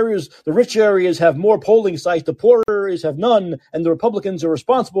 The rich areas have more polling sites. The poor areas have none, and the Republicans are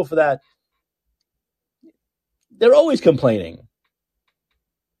responsible for that." They're always complaining.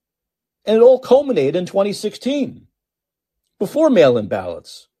 And it all culminated in 2016, before mail-in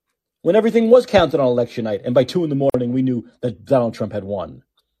ballots, when everything was counted on election night, and by 2 a.m, we knew that Donald Trump had won.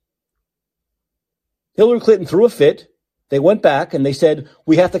 Hillary Clinton threw a fit. They went back and they said,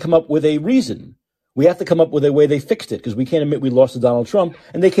 we have to come up with a reason. We have to come up with a way they fixed it because we can't admit we lost to Donald Trump.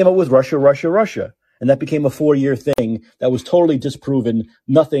 And they came up with Russia, Russia, Russia. And that became a 4-year thing that was totally disproven.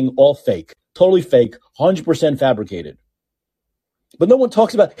 Nothing, all fake, totally fake, 100% fabricated. But no one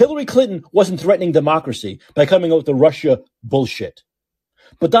talks about Hillary Clinton wasn't threatening democracy by coming up with the Russia bullshit.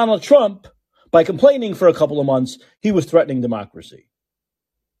 But Donald Trump, by complaining for a couple of months, he was threatening democracy.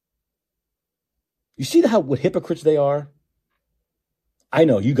 You see what hypocrites they are? I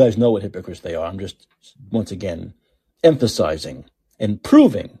know you guys know what hypocrites they are. I'm just, once again, emphasizing and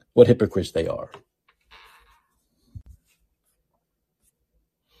proving what hypocrites they are.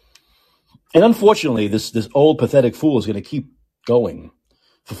 And unfortunately, this old pathetic fool is going to keep going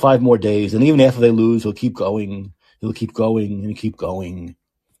for 5 more days. And even after they lose, he'll keep going. He'll keep going and keep going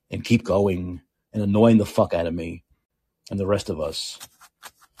and keep going and annoying the fuck out of me and the rest of us.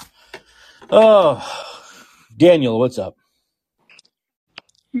 Oh, Daniel, what's up?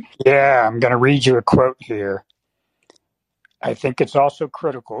 Yeah, I'm going to read you a quote here. I think it's also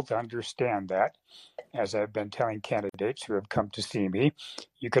critical to understand that, as I've been telling candidates who have come to see me,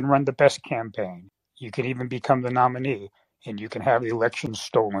 you can run the best campaign. You can even become the nominee, and you can have the election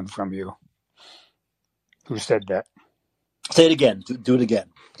stolen from you. Who said that? Say it again. Do it again.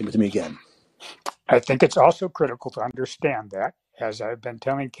 Give it to me again. I think it's also critical to understand that, as I've been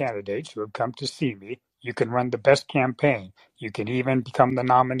telling candidates who have come to see me, you can run the best campaign. You can even become the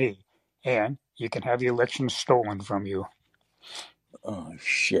nominee, and you can have the election stolen from you. Oh,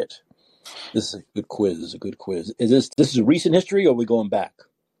 shit. This is a good quiz. A good quiz. Is this is recent history, or are we going back?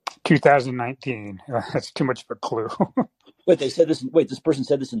 2019. That's too much of a clue. Wait, they said this. Wait, this person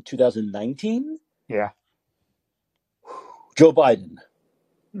said this in 2019. Yeah. Joe Biden.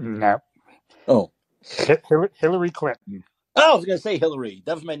 No. Oh, Hillary Clinton. I was going to say Hillary.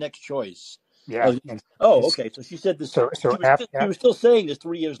 That was my next choice. Yeah. Okay. So she said this. So she was still saying this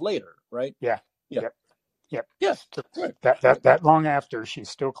 3 years later, right? Yeah. Yeah. Yep. Yeah. So right. That long after, she's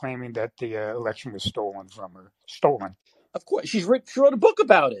still claiming that the election was stolen from her. Stolen. Of course, she wrote a book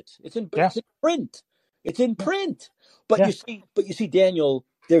about it. It's in print. It's in print. But you see, Daniel,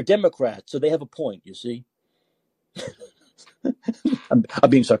 they're Democrats, so they have a point. You see. I'm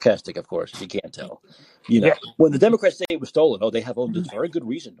being sarcastic, of course, if you can't tell. When the Democrats say it was stolen, they have there's very good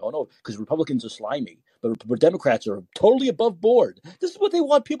reason. Oh, no, because Republicans are slimy. But Democrats are totally above board. This is what they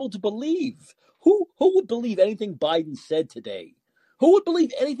want people to believe. Who would believe anything Biden said today? Who would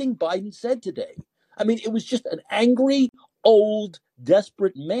believe anything Biden said today? I mean, it was just an angry, old,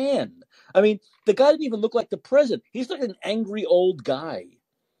 desperate man. I mean, the guy didn't even look like the president. He's like an angry old guy.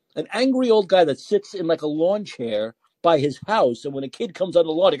 An angry old guy that sits in like a lawn chair by his house, and when a kid comes on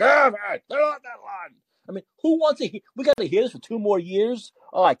the lawn, he goes, "Oh, man, they're on that lawn." I mean, who wants to? We got to hear this for 2 more years.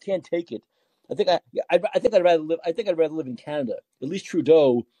 Oh, I can't take it. I think I'd rather live. I think I'd rather live in Canada. At least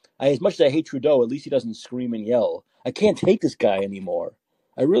Trudeau. As much as I hate Trudeau, at least he doesn't scream and yell. I can't take this guy anymore.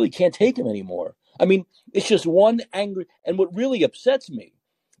 I really can't take him anymore. I mean, it's just one angry. And what really upsets me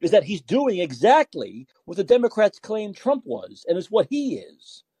is that he's doing exactly what the Democrats claim Trump was, and it's what he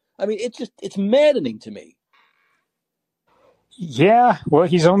is. I mean, it's maddening to me. Yeah, well,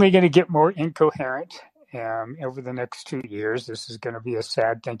 he's only going to get more incoherent over the next 2 years. This is going to be a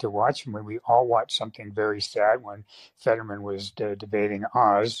sad thing to watch. When we all watched something very sad when Fetterman was debating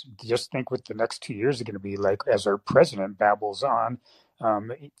Oz. Just think what the next 2 years are going to be like as our president babbles on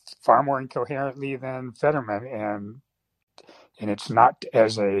far more incoherently than Fetterman, and it's not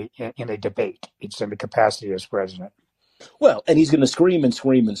in a debate. It's in the capacity as president. Well, and he's going to scream and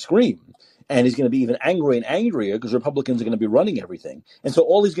scream and scream. And he's going to be even angrier and angrier because Republicans are going to be running everything. And so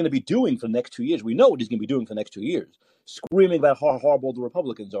all he's going to be doing for the next 2 years, we know what he's going to be doing for the next 2 years, screaming about how horrible the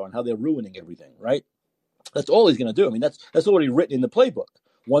Republicans are and how they're ruining everything, right? That's all he's going to do. I mean, that's already written in the playbook.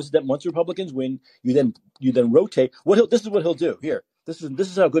 Once Republicans win, you then rotate. This is what he'll do. Here, this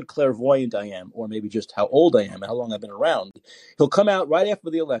is how good clairvoyant I am, or maybe just how old I am and how long I've been around. He'll come out right after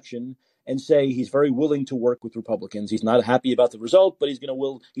the election and say he's very willing to work with Republicans. He's not happy about the result, but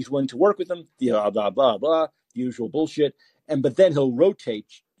he's willing to work with them. Blah blah blah blah, the usual bullshit. But then he'll rotate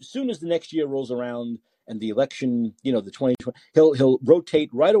as soon as the next year rolls around and the election, the 2020, he'll rotate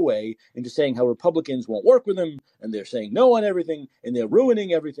right away into saying how Republicans won't work with him and they're saying no on everything and they're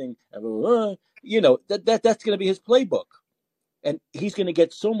ruining everything. And that's going to be his playbook. And he's going to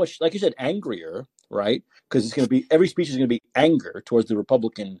get so much, like you said, angrier, right? Because it's going to be, every speech is going to be anger towards the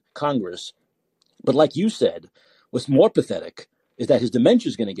Republican Congress. But like you said, what's more pathetic is that his dementia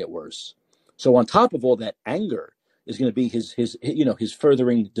is going to get worse. So on top of all that anger is going to be his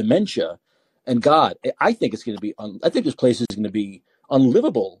furthering dementia. And God, I think it's going to be, I think this place is going to be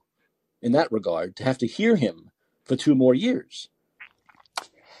unlivable in that regard to have to hear him for 2 more years.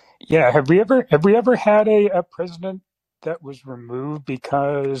 Yeah. Have we ever had a president that was removed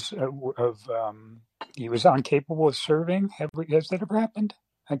because of he was incapable of serving? Has that ever happened?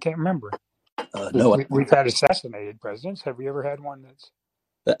 I can't remember. No, We've had assassinated presidents. Have we ever had one that's?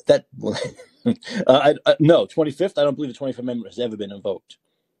 That no, 25th. I don't believe the 25th Amendment has ever been invoked.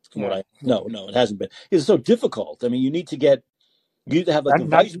 From what Yeah. I no, it hasn't been. It's so difficult. I mean, you need to have like the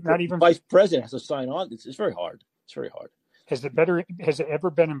Not even. vice president has to sign on. It's very hard. It's very hard. Has it ever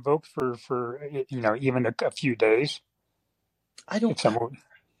been invoked for even a few days? I don't. If someone,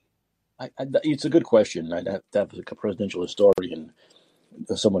 It's a good question. I'd have to have a presidential historian,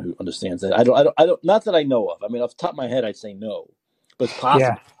 someone who understands that. I don't. Not that I know of. I mean, off the top of my head, I'd say no, but it's yeah,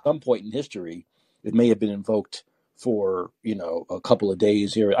 possible at some point in history it may have been invoked for a couple of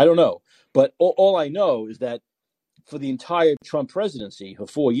days here. I don't know, but all I know is that for the entire Trump presidency of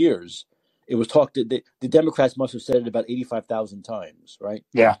 4 years, it was talked. The Democrats must have said it about 85,000 times, right?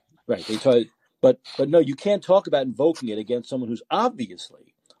 yeah. Right. They tried, but no, you can't talk about invoking it against someone who's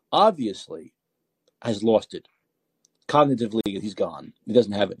obviously has lost it. Cognitively, he's gone. He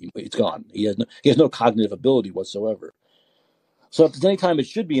doesn't have it anymore. It's gone. He has no cognitive ability whatsoever. So if there's any time it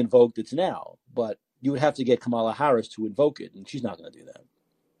should be invoked, it's now. But you would have to get Kamala Harris to invoke it, and she's not going to do that.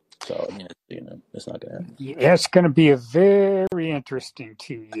 So I mean, it's not going to happen. Yeah, it's going to be a very interesting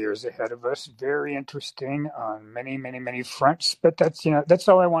 2 years ahead of us. Very interesting on many, many, many fronts. But that's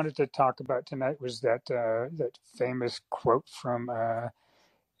all I wanted to talk about tonight was that famous quote from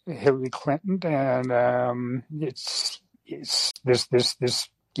Hillary Clinton, and it's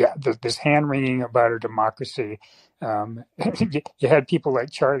this hand wringing about our democracy. You had people like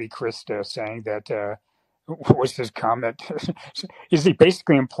Charlie Krista saying that. What was his comment? Is he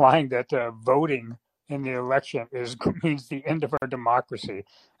basically implying that voting in the election means the end of our democracy?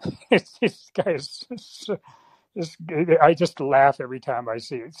 This guy is. I just laugh every time I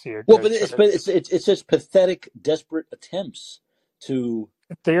see it. Well, but it's just pathetic, desperate attempts to.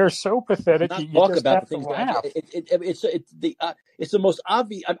 They are so pathetic. Not You talk just about have the to things laugh. it's the most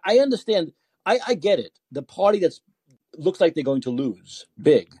obvious. I understand. I get it. The party that looks like they're going to lose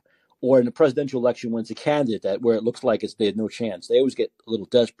big, or in a presidential election when it's a candidate where it looks like they had no chance, they always get a little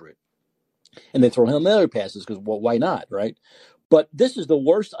desperate, and they throw Hail Mary passes because why not, right? But this is the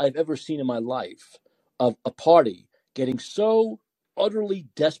worst I've ever seen in my life of a party getting so utterly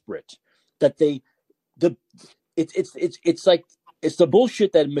desperate that it's like. It's the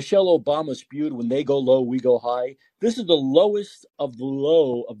bullshit that Michelle Obama spewed when they go low, we go high. This is the lowest of the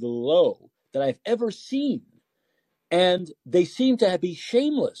low that I've ever seen. And they seem to be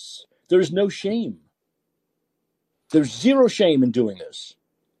shameless. There's no shame. There's zero shame in doing this.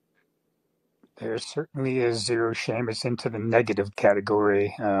 There certainly is zero shame. It's into the negative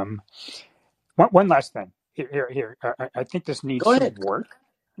category. One last thing. Here. I think this needs some work.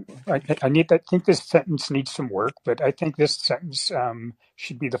 I think this sentence needs some work, but I think this sentence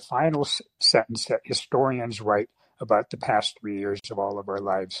should be the final sentence that historians write about the past 3 years of all of our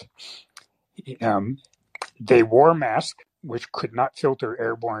lives. They wore masks, which could not filter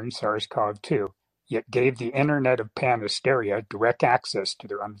airborne SARS-CoV-2, yet gave the internet of pan-hysteria direct access to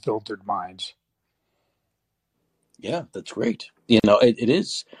their unfiltered minds. Yeah, that's great. It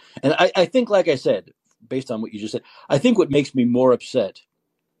is. And I think, like I said, based on what you just said, I think what makes me more upset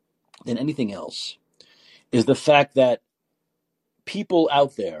than anything else is the fact that people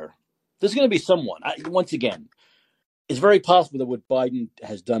out there's going to be someone, once again, it's very possible that what Biden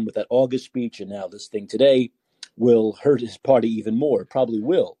has done with that August speech and now this thing today will hurt his party even more. It probably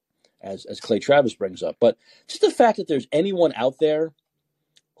will, as Clay Travis brings up. But just the fact that there's anyone out there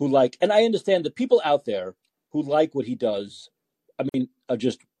who and I understand the people out there who like what he does, I mean, are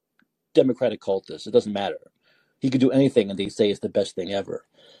just Democratic cultists. It doesn't matter. He could do anything and they say it's the best thing ever.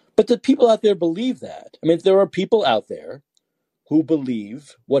 But the people out there believe that. I mean, there are people out there who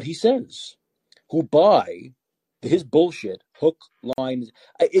believe what he says, who buy his bullshit, hook, line.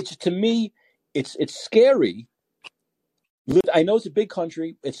 It's, to me, it's scary. I know it's a big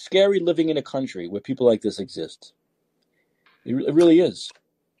country. It's scary living in a country where people like this exist. It really is.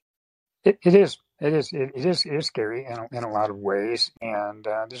 It is. It is scary in a lot of ways, and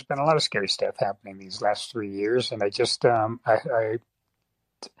there's been a lot of scary stuff happening these last 3 years, and I just I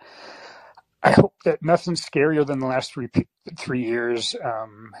hope that nothing scarier than the last 3 years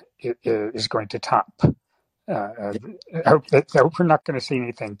is going to top. I hope we're not going to see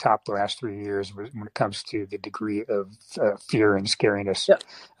anything top the last 3 years when it comes to the degree of fear and scariness. Yeah,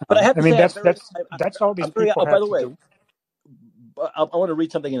 but I have to say, that's all these people have to do. I want to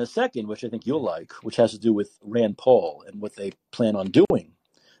read something in a second, which I think you'll like, which has to do with Rand Paul and what they plan on doing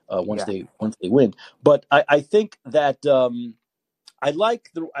once they win. But I think that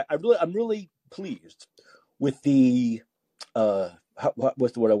I'm really pleased with the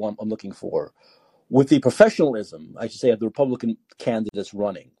what's the word I'm looking for, with the professionalism, I should say, of the Republican candidates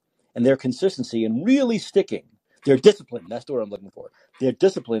running and their consistency and really sticking. They're disciplined. That's the word I'm looking for. They're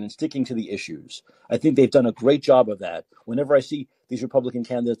disciplined and sticking to the issues. I think they've done a great job of that. Whenever I see these Republican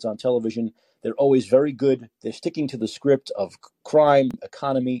candidates on television, they're always very good. They're sticking to the script of crime,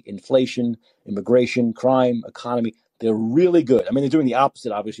 economy, inflation, immigration, crime, economy. They're really good. I mean, they're doing the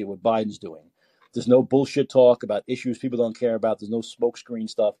opposite, obviously, of what Biden's doing. There's no bullshit talk about issues people don't care about. There's no smokescreen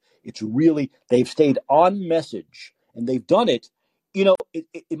stuff. It's really, they've stayed on message, and they've done it.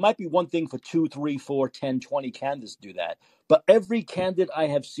 It might be one thing for 2, 3, 4, 10, 20 candidates to do that. But every candidate I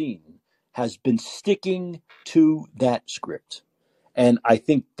have seen has been sticking to that script. And I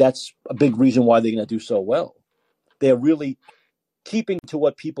think that's a big reason why they're going to do so well. They're really keeping to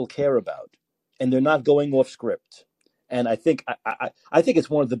what people care about, and they're not going off script. And I think I think it's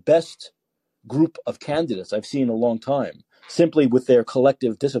one of the best group of candidates I've seen in a long time, simply with their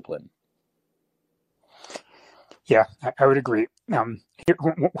collective discipline. Yeah, I would agree.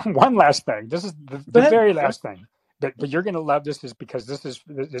 One last thing. This is the very last thing, but you're going to love this, is because this is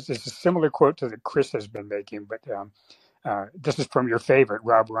a similar quote to that Chris has been making, but this is from your favorite,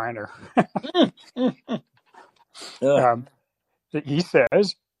 Rob Reiner. He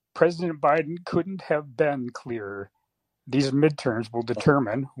says, President Biden couldn't have been clearer. These midterms will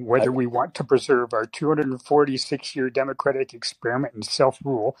determine whether we want to preserve our 246-year democratic experiment in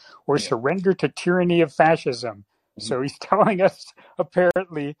self-rule or surrender to tyranny of fascism. So he's telling us,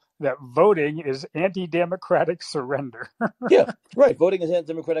 apparently, that voting is anti-democratic surrender. Yeah, right. Voting is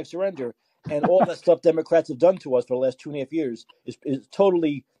anti-democratic surrender. And all that stuff Democrats have done to us for the last 2.5 years is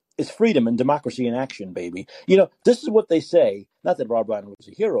totally is freedom and democracy in action, baby. This is what they say. Not that Rob Reiner was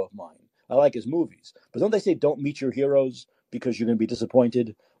a hero of mine. I like his movies. But don't they say don't meet your heroes because you're going to be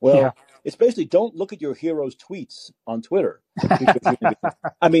disappointed? Well, It's basically don't look at your heroes' tweets on Twitter.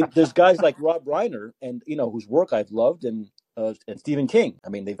 I mean, there's guys like Rob Reiner and, whose work I've loved, and Stephen King. I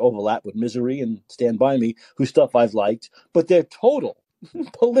mean, they've overlapped with Misery and Stand By Me, whose stuff I've liked, but they're total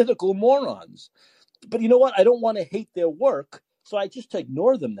political morons. But you know what? I don't want to hate their work, so I just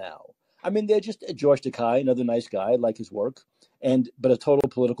ignore them now. I mean, they're just George Takei, another nice guy, I like his work, but a total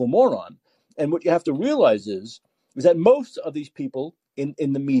political moron. And what you have to realize is that most of these people in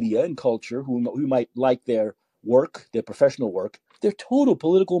the media and culture who might like their work, their professional work, they're total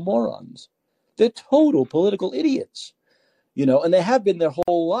political morons. They're total political idiots, and they have been their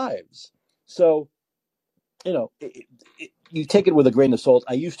whole lives. So, you take it with a grain of salt.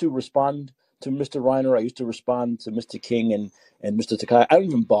 I used to respond to Mr. Reiner. I used to respond to Mr. King and Mr. Takei. I don't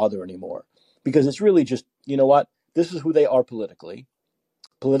even bother anymore because it's really just, you know what? This is who they are politically.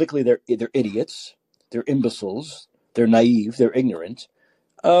 Politically, they're idiots. They're imbeciles. They're naive. They're ignorant.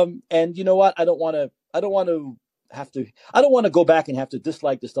 And you know what? I don't want to go back and have to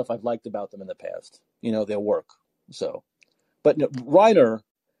dislike the stuff I've liked about them in the past, their work. So, but Reiner,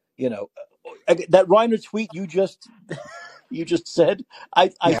 that Reiner tweet you just said, I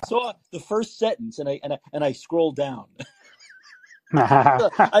saw the first sentence and I scrolled down.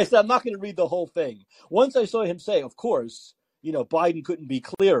 I said, I'm not going to read the whole thing. Once I saw him say, of course, Biden couldn't be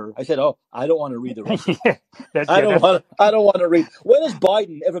clearer. I said, oh, I don't want to read the rest. I don't want to read. When has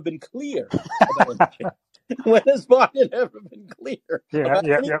Biden ever been clear about anything? When has Biden ever been clear about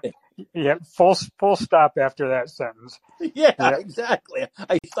anything? Yeah, full stop after that sentence. Yeah, exactly.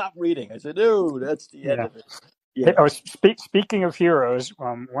 I stopped reading. I said, "Dude, that's the end of it." Yeah. Speaking of heroes,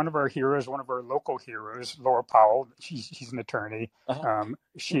 one of our local heroes, Laura Powell, she's an attorney.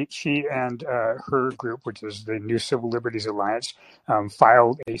 She and her group, which is the New Civil Liberties Alliance,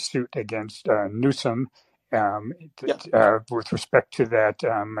 filed a suit against Newsom with respect to that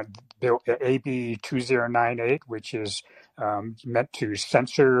bill AB 2098, which is meant to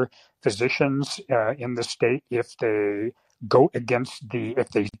censor physicians in the state if they go against if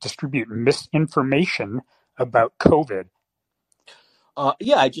they distribute misinformation about COVID. I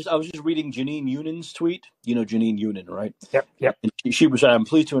was just reading Janine Younan's tweet. You know Janine Younan, right? Yep. And she was, I'm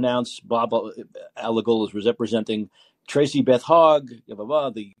pleased to announce Bob Alagola is representing Tracy Beth Hogg, the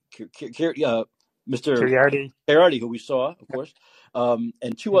Mr. Kheriaty, who we saw, of course,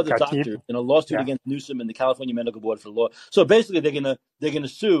 and two other doctors in a lawsuit against Newsom and the California Medical Board for Law. So basically, they're gonna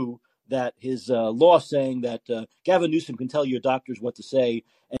sue that his law saying that Gavin Newsom can tell your doctors what to say,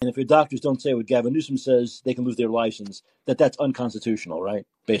 and if your doctors don't say what Gavin Newsom says, they can lose their license. That's unconstitutional, right?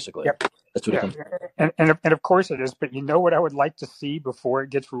 Basically, that's what it comes to. And of course it is. But you know what I would like to see before it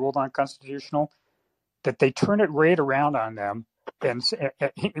gets ruled unconstitutional? That they turn it right around on them, and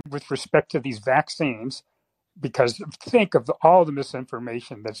with respect to these vaccines, because think of all the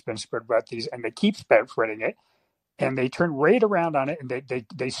misinformation that's been spread about these, and they keep spreading it. And they turn right around on it, and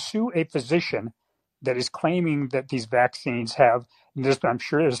they sue a physician that is claiming that these vaccines have, and I'm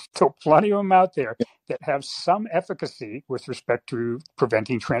sure there's still plenty of them out there, that have some efficacy with respect to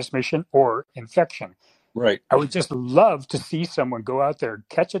preventing transmission or infection. Right. I would just love to see someone go out there,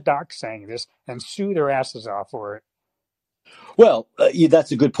 catch a doc saying this, and sue their asses off for it. Well,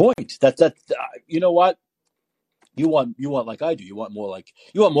 that's a good point. You know what? You want like I do. You want more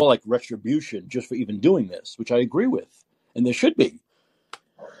like retribution just for even doing this, which I agree with, and there should be.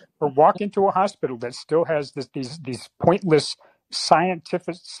 Or walk into a hospital that still has these pointless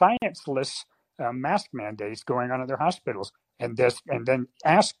scienceless mask mandates going on in their hospitals, and then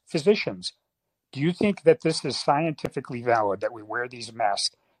ask physicians, do you think that this is scientifically valid that we wear these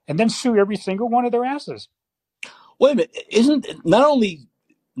masks, and then sue every single one of their asses? Wait a minute! Isn't not only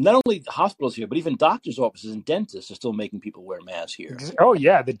hospitals here, but even doctors' offices and dentists are still making people wear masks here. Oh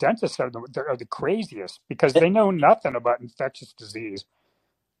yeah, the dentists are the craziest because they know nothing about infectious disease.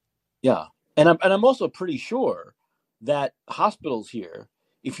 Yeah, and I'm also pretty sure that hospitals here,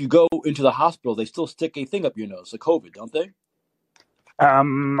 if you go into the hospital, they still stick a thing up your nose, a COVID, don't they?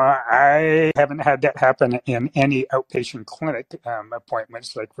 I haven't had that happen in any outpatient clinic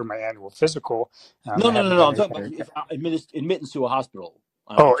appointments, like for my annual physical. No. I haven't I'm done talking anything. about admittance to a hospital.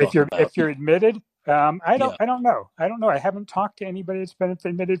 I'm Oh, talking about. if you're admitted, I Yeah. don't know. I haven't talked to anybody that's been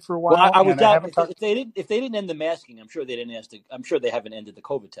admitted for a Well, while, I would and I doubt haven't talked. if they didn't end the masking. I'm sure they didn't ask. I'm sure they haven't ended the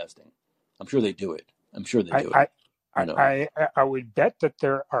COVID testing. I'm sure they do it. I'm sure they do it. I would bet that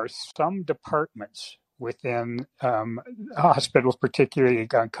there are some departments within hospitals, particularly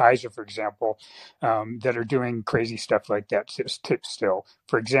Kaiser, for example, that are doing crazy stuff like that still.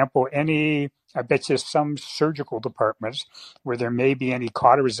 For example, I bet you some surgical departments where there may be any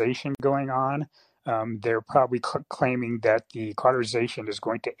cauterization going on, they're probably claiming that the cauterization is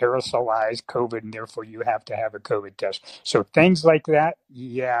going to aerosolize COVID, and therefore you have to have a COVID test. So things like that,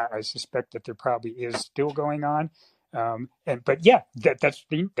 yeah, I suspect that there probably is still going on. But yeah, that's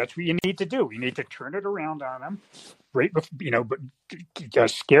what you need to do. You need to turn it around on them, right? But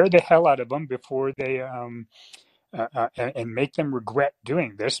scare the hell out of them before they and make them regret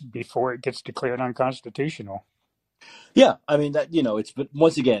doing this before it gets declared unconstitutional. Yeah, I mean that but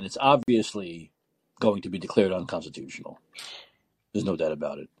once again, it's obviously going to be declared unconstitutional. There's no doubt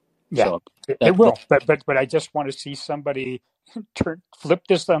about it. Yeah, So it will. But I just want to see somebody flip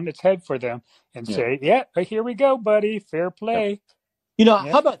this on its head for them and say, "Yeah, here we go, buddy. Fair play."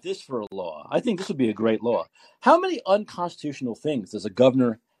 How about this for a law? I think this would be a great law. How many unconstitutional things does a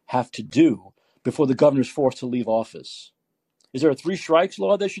governor have to do before the governor's forced to leave office? Is there a 3 strikes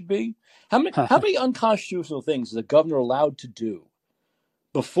law there should be? How many unconstitutional things is a governor allowed to do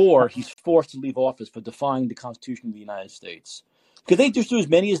before he's forced to leave office for defying the Constitution of the United States? Could they just do as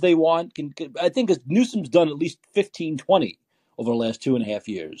many as they want? I think Newsom's done at least 15, 20 over the last 2.5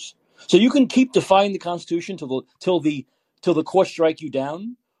 years. So you can keep defying the Constitution till the courts strike you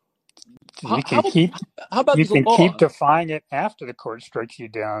down. You can keep defying it after the court strikes you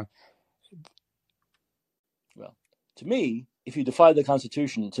down. Well, to me, if you defy the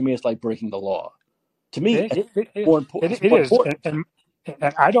Constitution, to me it's like breaking the law. To me, it's more important. It is, and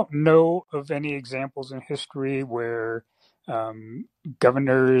I don't know of any examples in history where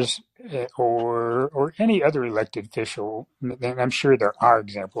governors or any other elected official, and I'm sure there are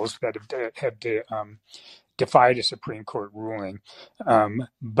examples that have defied a Supreme Court ruling,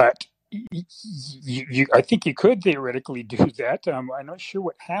 but I think you could theoretically do that. I'm not sure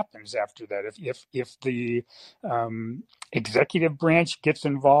what happens after that. If the executive branch gets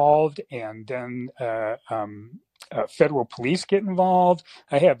involved and then federal police get involved,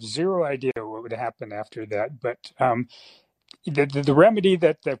 I have zero idea what would happen after that. But the remedy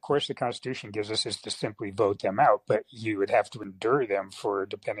that, of course, the Constitution gives us is to simply vote them out. But you would have to endure them for,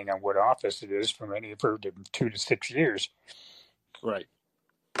 depending on what office it is, from 2 to 6 years. Right.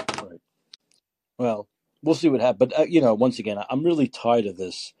 Well, we'll see what happens. But once again, I'm really tired of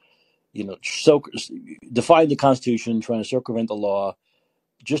this. Defying the Constitution, trying to circumvent the law,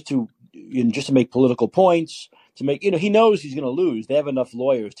 just to make political points. To make he knows he's going to lose. They have enough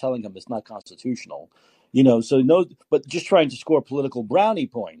lawyers telling him it's not constitutional. But just trying to score political brownie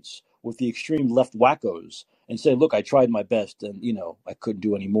points with the extreme left wackos and say, look, I tried my best and I couldn't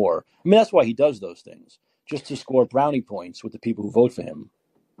do any more. I mean, that's why he does those things, just to score brownie points with the people who vote for him.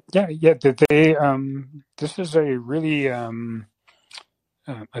 Yeah. This is a really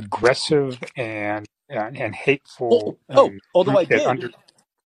aggressive and hateful. Although I did.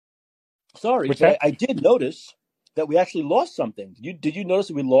 I did notice that we actually lost something. Did you notice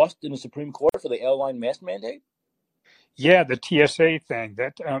that we lost in the Supreme Court for the airline mask mandate? Yeah, the TSA thing.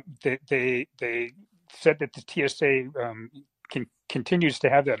 That they said that the TSA continues to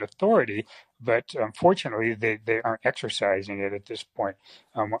have that authority, but unfortunately, they aren't exercising it at this point.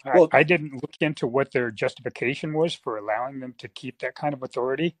 Well, I didn't look into what their justification was for allowing them to keep that kind of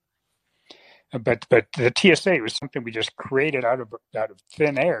authority. But the TSA was something we just created out of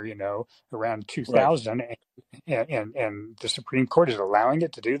thin air, around right. 2000, and the Supreme Court is allowing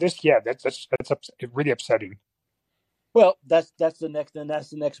it to do this. Yeah, that's really upsetting. Well, that's the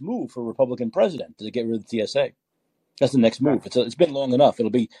next move for a Republican president to get rid of the TSA. That's the next Right. move. It's been long enough. It'll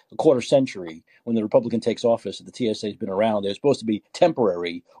be a quarter century when the Republican takes office. The TSA has been around. They're supposed to be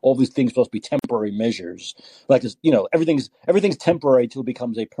temporary. All these things are supposed to be temporary measures. Like everything's temporary until it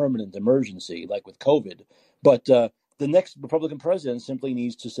becomes a permanent emergency, like with COVID. But the next Republican president simply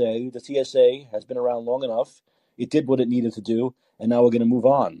needs to say the TSA has been around long enough. It did what it needed to do, and now we're going to move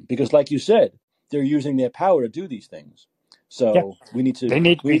on. Because, like you said, they're using their power to do these things. Yeah. So we need to You're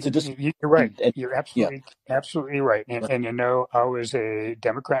right. and You're yeah. absolutely right. And I was a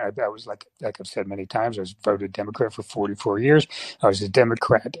Democrat. I was like I've said many times, I was voted Democrat for 44 years. I was a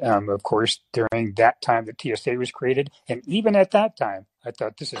Democrat, of course, during that time that TSA was created. And even at that time, I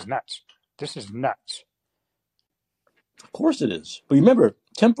thought, this is nuts. This is nuts. Of course it is. But remember,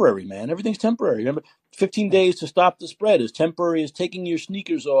 temporary, man. Everything's temporary. Remember, 15 days to stop the spread is temporary as taking your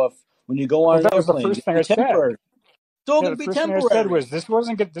sneakers off when you go on Well, an that was the airplane. first thing I It's said. temporary. It's all Yeah, going the to be first thing I said temporary. was this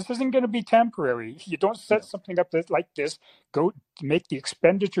isn't going to be temporary. You don't set something up like this. Go make the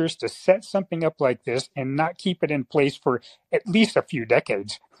expenditures to set something up like this and not keep it in place for at least a few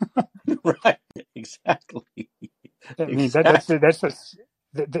decades. Right. Exactly. I mean Exactly.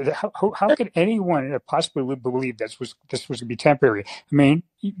 how could anyone possibly believe this was going to be temporary? I mean,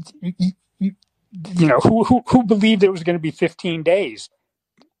 who believed it was going to be 15 days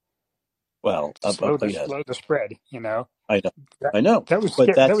Well, to slow yes, the spread? I know. That, I know. But that was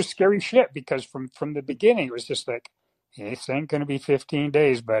that's scary shit, because from the beginning it was just like, this ain't going to be 15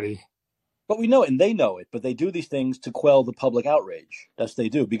 days, buddy. But we know it, and they know it, but they do these things to quell the public outrage. That's what they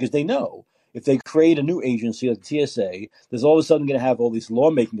do, because they know if they create a new agency like the TSA, there's all of a sudden going to have all these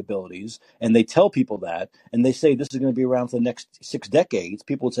lawmaking abilities, and they tell people that, and they say this is going to be around for the next 6 decades.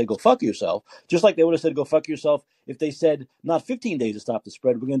 People would say, go fuck yourself. Just like they would have said, go fuck yourself if they said, not 15 days to stop the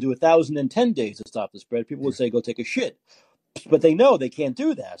spread, we're going to do 1,010 days to stop the spread. People would say, go take a shit. But they know they can't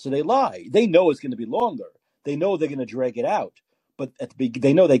do that, so they lie. They know it's going to be longer. They know they're going to drag it out. But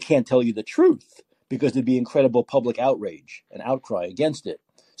they know they can't tell you the truth because there'd be incredible public outrage and outcry against it.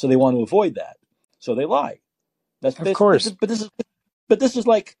 So they want to avoid that. So they lie. Of course. But this is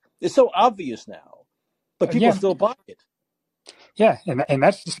like, it's so obvious now. But people Yeah. still buy it. Yeah, and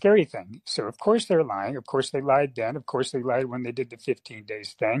that's the scary thing. So of course they're lying. Of course they lied then. Of course they lied when they did the 15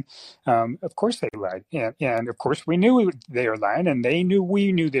 days thing. Of course they lied, and of course we knew they were lying, and they knew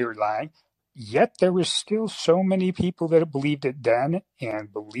we knew they were lying. Yet there was still so many people that believed it then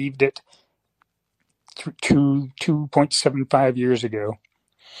and believed it 2.75 years ago.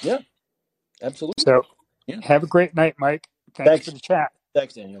 Yeah, absolutely. So Yeah. have a great night, Mike. Thanks for the chat.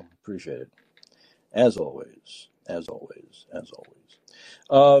 Thanks, Daniel. Appreciate it. As always.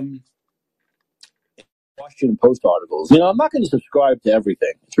 Washington Post articles. I'm not going to subscribe to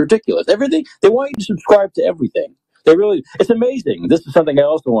everything. It's ridiculous. Everything, they want you to subscribe to everything. It's amazing. This is something I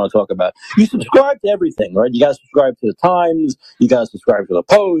also want to talk about. You subscribe to everything, right? You got to subscribe to the Times. You got to subscribe to the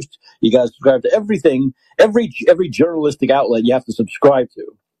Post. You got to subscribe to everything. Every journalistic outlet you have to subscribe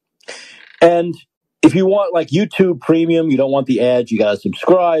to. And if you want like YouTube Premium, you don't want the ads, you got to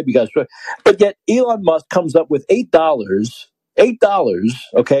subscribe. But yet Elon Musk comes up with $8,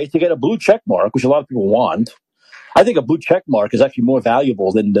 okay, to get a blue check mark, which a lot of people want. I think a blue check mark is actually more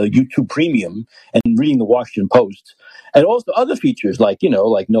valuable than the YouTube Premium and reading the Washington Post. And also other features like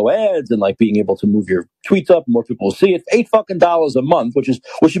no ads and like being able to move your tweets up and more people will see it. $8 a month, which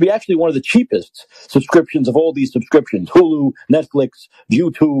should be actually one of the cheapest subscriptions of all these subscriptions. Hulu, Netflix,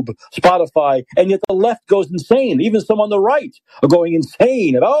 YouTube, Spotify. And yet the left goes insane. Even some on the right are going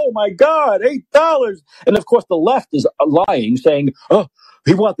insane. And oh my God, $8. And of course the left is lying, saying, oh,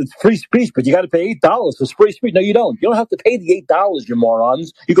 he wanted free speech, but you got to pay $8 for free speech. No, you don't. You don't have to pay the $8, you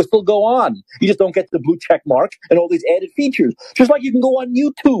morons. You can still go on. You just don't get the blue check mark and all these added features. Just like you can go on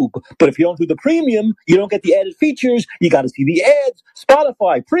YouTube. But if you don't do the premium, you don't get the added features. You got to see the ads.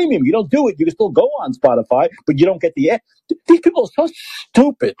 Spotify, premium. You don't do it. You can still go on Spotify, but you don't get the ads. These people are so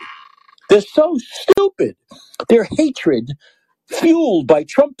stupid. They're so stupid. Their hatred, fueled by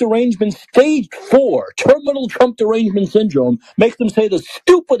Trump derangement stage 4, terminal Trump derangement syndrome, makes them say the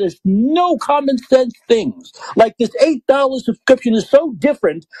stupidest, no common sense things. Like this $8 subscription is so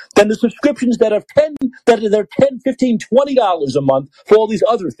different than the subscriptions that are $10, $15, $20 a month for all these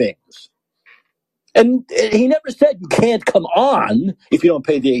other things. And he never said you can't come on if you don't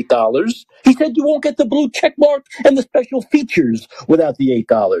pay the $8. He said you won't get the blue check mark and the special features without the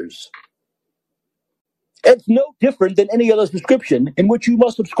 $8. It's no different than any other subscription in which you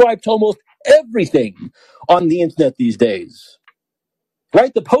must subscribe to almost everything on the internet these days.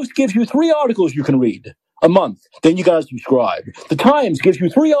 Right? The Post gives you 3 articles you can read a month. Then you got to subscribe. The Times gives you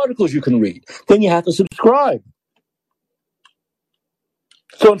 3 articles you can read. Then you have to subscribe.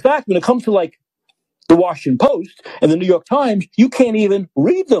 So in fact, when it comes to like the Washington Post and the New York Times, you can't even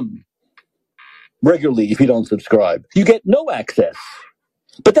read them regularly if you don't subscribe. You get no access.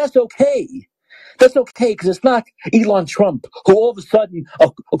 But that's okay. That's okay because it's not Elon Trump, who all of a sudden,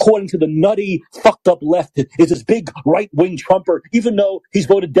 according to the nutty, fucked up left, is this big right-wing Trumper, even though he's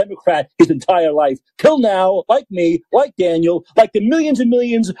voted Democrat his entire life. Till now, like me, like Daniel, like the millions and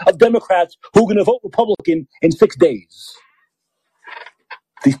millions of Democrats who are going to vote Republican in 6 days.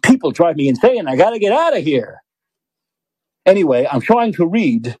 These people drive me insane. I got to get out of here. Anyway, I'm trying to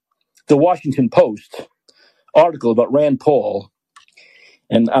read the Washington Post article about Rand Paul,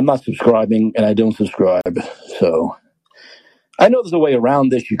 and I'm not subscribing, and I don't subscribe. So I know there's a way around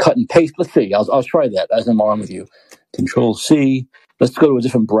this. You cut and paste. Let's see. I'll try that as I'm on with you. Control C. Let's go to a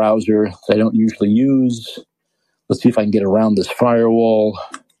different browser that I don't usually use. Let's see if I can get around this firewall.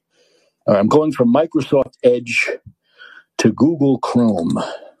 All right, I'm going from Microsoft Edge to Google Chrome.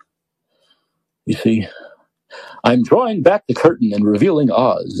 You see? I'm drawing back the curtain and revealing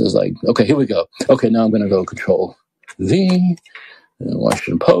Oz. It's like, okay, here we go. Okay, now I'm going to go Control V.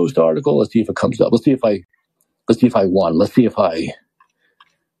 Washington Post article. Let's see if it comes up. Let's see if I won. Let's see if I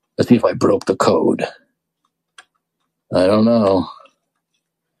broke the code. I don't know.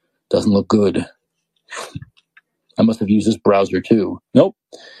 Doesn't look good. I must have used this browser too. Nope.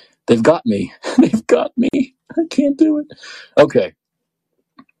 They've got me. They've got me. I can't do it. Okay.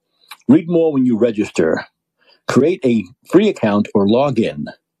 Read more when you register. Create a free account or log in.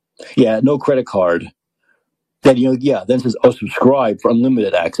 Yeah, no credit card. Then then it says, subscribe for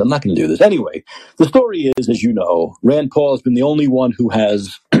unlimited access. I'm not going to do this. Anyway, the story is, as you know, Rand Paul has been the only one who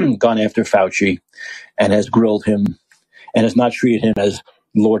has gone after Fauci and has grilled him and has not treated him as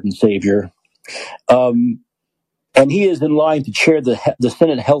Lord and Savior. And he is in line to chair the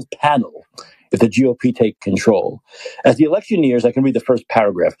Senate Health Panel if the GOP take control. As the election nears, I can read the first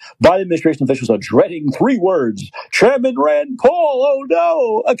paragraph. Biden administration officials are dreading 3 words. Chairman Rand Paul, oh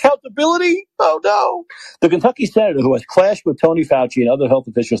no. Accountability, oh no. The Kentucky senator who has clashed with Tony Fauci and other health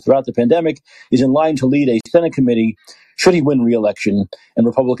officials throughout the pandemic is in line to lead a Senate committee should he win re-election and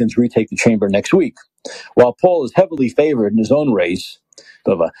Republicans retake the chamber next week. While Paul is heavily favored in his own race,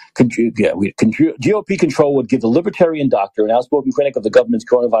 GOP control would give the libertarian doctor, an outspoken critic of the government's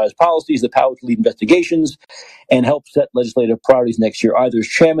coronavirus policies, the power to lead investigations and help set legislative priorities next year, either as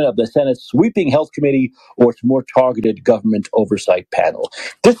chairman of the Senate's sweeping health committee or its more targeted government oversight panel.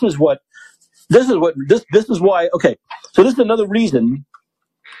 This is why. Okay, so this is another reason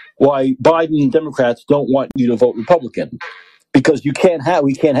why Biden and Democrats don't want you to vote Republican, because we can't have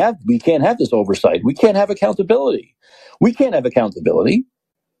this oversight. We can't have accountability. We can't have accountability.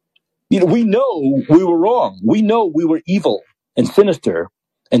 We know we were wrong. We know we were evil and sinister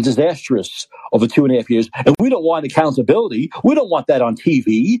and disastrous over 2.5 years, and we don't want accountability. We don't want that on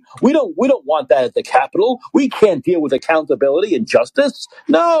TV. We don't want that at the Capitol. We can't deal with accountability and justice.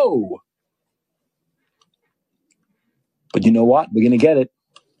 No. But you know what? We're going to get it.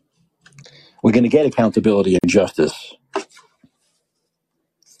 We're going to get accountability and justice.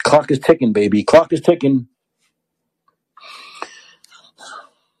 Clock is ticking, baby. Clock is ticking.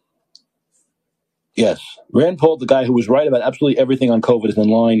 Yes. Rand Paul, the guy who was right about absolutely everything on COVID, is in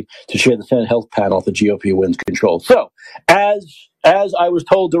line to chair the Senate Health Panel if the GOP wins control. So, as I was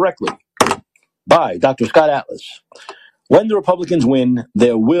told directly by Dr. Scott Atlas, when the Republicans win,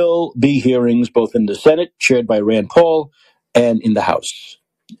 there will be hearings both in the Senate, chaired by Rand Paul, and in the House.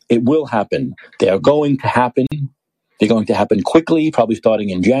 It will happen. They are going to happen. They're going to happen quickly, probably starting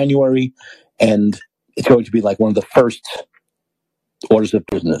in January, and it's going to be like one of the first orders of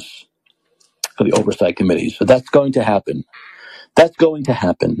business for the oversight committees. So that's going to happen. That's going to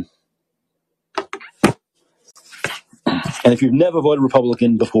happen. And if you've never voted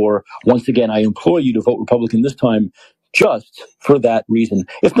Republican before, once again, I implore you to vote Republican this time just for that reason.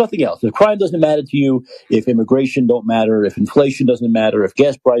 If nothing else, if crime doesn't matter to you, if immigration don't matter, if inflation doesn't matter, if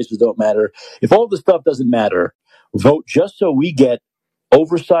gas prices don't matter, if all this stuff doesn't matter, vote just so we get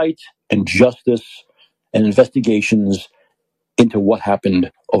oversight and justice and investigations into what happened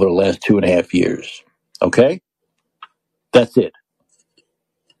over the last 2.5 years. Okay? That's it.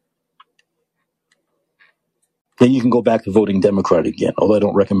 then you can go back to voting Democrat again, although I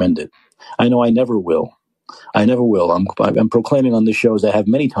don't recommend it. I know I never will. I never will. I'm proclaiming on this show, as I have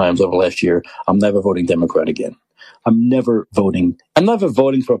many times over the last year, I'm never voting Democrat again. I'm never voting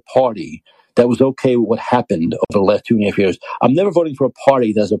for a party that was okay with what happened over the last 2.5 years. I'm never voting for a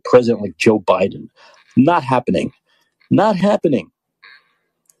party that has a president like Joe Biden. Not happening. Not happening.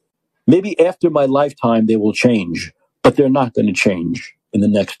 Maybe after my lifetime they will change, but they're not going to change in the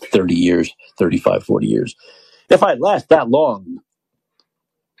next 30 years, 35, 40 years. If I last that long,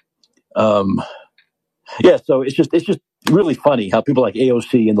 yeah, so it's just really funny how people like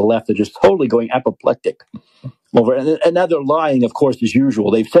AOC and the left are just totally going apoplectic over, and now they're lying, of course, as usual.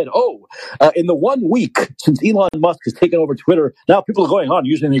 They've said, in the 1 week since Elon Musk has taken over Twitter, now people are going on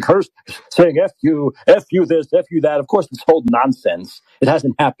using the curse, saying F you this, F you that. Of course, it's whole nonsense. It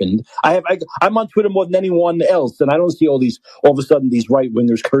hasn't happened. I'm on Twitter more than anyone else, and I don't see all of a sudden these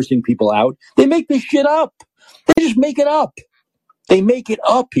right-wingers cursing people out. They make this shit up. They just make it up. They make it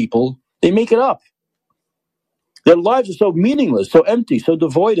up, people. They make it up. Their lives are so meaningless, so empty, so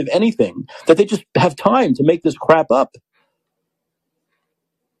devoid of anything that they just have time to make this crap up.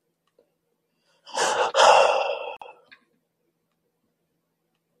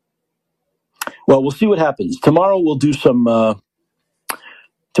 Well, we'll see what happens. Tomorrow we'll do some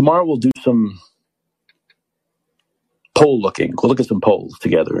poll looking. We'll look at some polls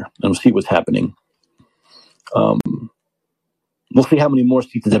together and we'll see what's happening. We'll see how many more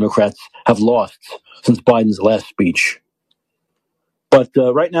seats the Democrats have lost since Biden's last speech. But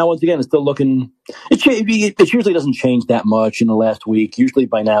right now, once again, it's still looking... It usually doesn't change that much in the last week. Usually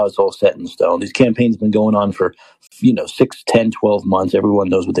by now, it's all set in stone. These campaigns have been going on for 6, 10, 12 months. Everyone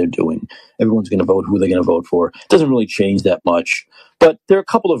knows what they're doing. Everyone's going to vote who they're going to vote for. It doesn't really change that much. But there are a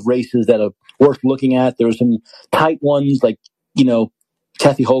couple of races that are worth looking at. There are some tight ones like,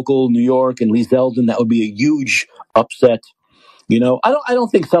 Kathy Hochul, New York, and Lee Zeldin. That would be a huge upset. I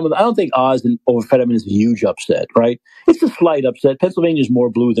don't think Oz over Fetterman is a huge upset, right? It's a slight upset. Pennsylvania's more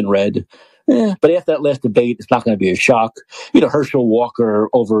blue than red. But after that last debate, it's not going to be a shock. Herschel Walker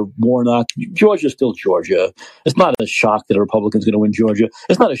over Warnock. Georgia's still Georgia. It's not a shock that a Republican's going to win Georgia.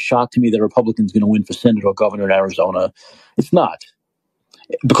 It's not a shock to me that a Republican's going to win for Senate or governor in Arizona. It's not.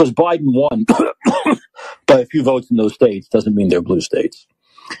 Because Biden won by a few votes in those states doesn't mean they're blue states.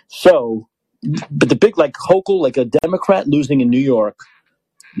 So... But the big, like Hochul, like a Democrat losing in New York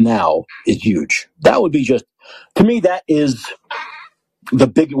now is huge. That would be to me, that is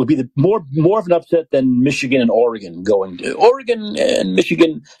it would be more of an upset than Michigan and Oregon going to. Oregon and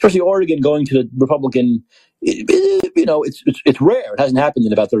Michigan, especially Oregon going to the Republican, it's rare. It hasn't happened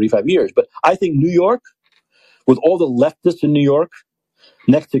in about 35 years. But I think New York, with all the leftists in New York,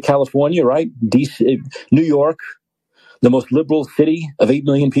 next to California, right? New York, the most liberal city of 8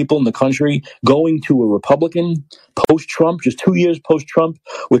 million people in the country, going to a Republican post-Trump, just 2 years post-Trump,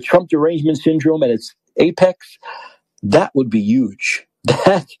 with Trump derangement syndrome at its apex, that would be huge.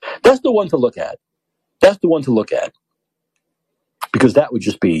 That's the one to look at. That's the one to look at. Because that would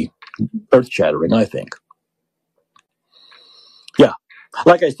just be earth-shattering, I think. Yeah.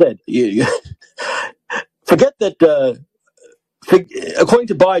 Like I said, forget that... according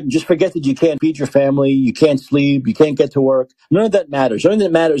to Biden, just forget that you can't feed your family, you can't sleep, you can't get to work. None of that matters. The only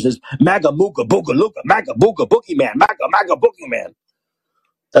thing that matters is MAGA, mooga, booga, luka, MAGA, booga, bookie man, MAGA, bookie man.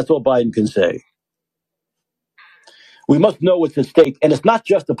 That's all Biden can say. We must know what's at stake, and it's not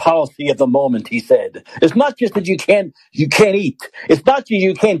just the policy of the moment, he said. It's not just that you can't eat. It's not that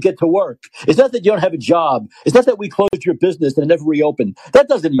you can't get to work. It's not that you don't have a job. It's not that we closed your business and it never reopened. That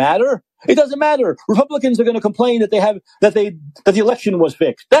doesn't matter. It doesn't matter. Republicans are going to complain that the election was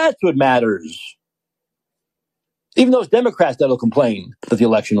fixed. That's what matters. Even those Democrats that'll complain that the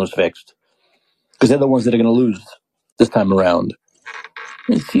election was fixed, because they're the ones that are going to lose this time around.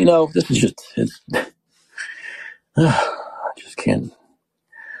 This is just. I just can't.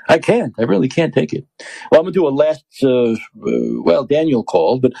 I really can't take it. Well, I'm going to do a last, Daniel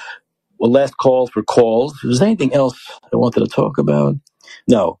called, but a last call for calls. Is there anything else I wanted to talk about?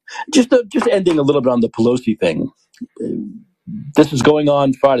 No. Just ending a little bit on the Pelosi thing. This is going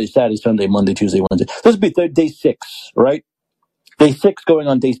on Friday, Saturday, Sunday, Monday, Tuesday, Wednesday. This would be day 6, right? Day 6 going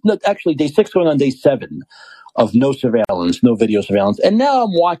on day 6 going on day 7 of no surveillance, no video surveillance. And now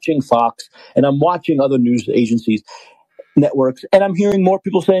I'm watching Fox and I'm watching other news agencies, networks, and I'm hearing more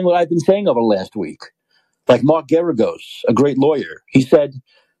people saying what I've been saying over the last week. Like Mark Geragos, a great lawyer. He said,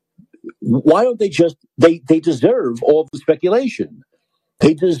 why don't they they deserve all the speculation.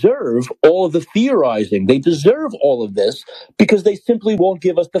 They deserve all of the theorizing. They deserve all of this because they simply won't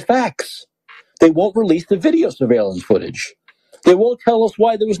give us the facts. They won't release the video surveillance footage. They won't tell us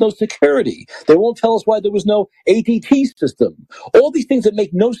why there was no security. They won't tell us why there was no ADT system. All these things that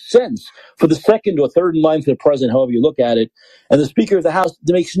make no sense for the second or third in line for the president, however you look at it, and the Speaker of the House,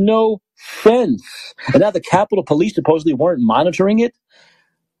 it makes no sense. And now the Capitol Police supposedly weren't monitoring it.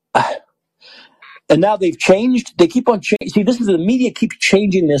 And now they've changed. They keep on changing. See, this is the media keeps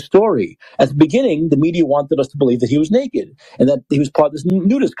changing their story. At the beginning, the media wanted us to believe that he was naked and that he was part of this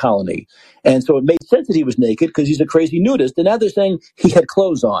nudist colony. And so it made sense that he was naked because he's a crazy nudist. And now they're saying he had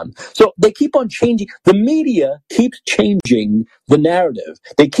clothes on. So they keep on changing. The media keeps changing the narrative.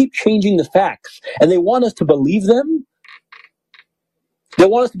 They keep changing the facts. And they want us to believe them. They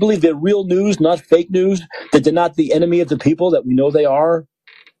want us to believe they're real news, not fake news, that they're not the enemy of the people that we know they are.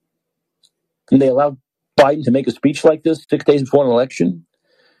 And they allowed Biden to make a speech like this 6 days before an election.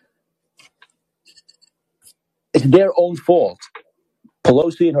 It's their own fault.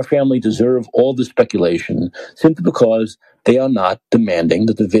 Pelosi and her family deserve all the speculation simply because they are not demanding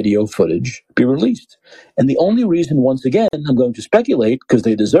that the video footage be released. And the only reason, once again, I'm going to speculate, because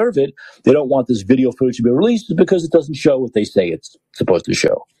they deserve it, they don't want this video footage to be released, is because it doesn't show what they say it's supposed to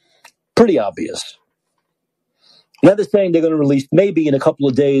show. Pretty obvious. Now they're saying they're going to release, maybe in a couple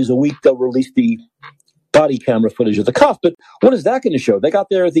of days, a week, they'll release the body camera footage of the cuff. But what is that going to show? They got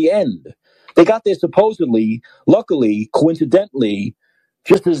there at the end. They got there supposedly, luckily, coincidentally,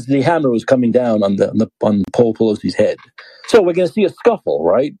 just as the hammer was coming down on Paul Pelosi's head. So we're going to see a scuffle,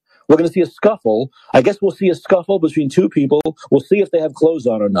 right? We're going to see a scuffle. I guess we'll see a scuffle between two people. We'll see if they have clothes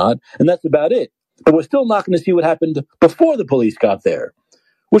on or not, and that's about it. But we're still not going to see what happened before the police got there,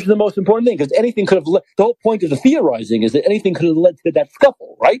 which is the most important thing, because anything could have led, the whole point of the theorizing is that anything could have led to that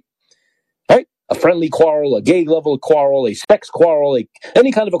scuffle, right? Right? A friendly quarrel, a gay level quarrel, a sex quarrel,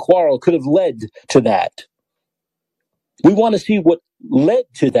 any kind of a quarrel could have led to that. We want to see what led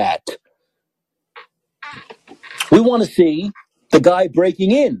to that. We want to see the guy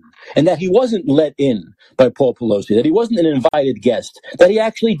breaking in, and that he wasn't let in by Paul Pelosi, that he wasn't an invited guest, that he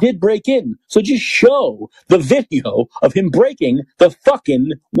actually did break in. So just show the video of him breaking the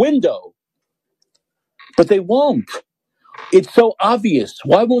fucking window. But they won't. It's so obvious.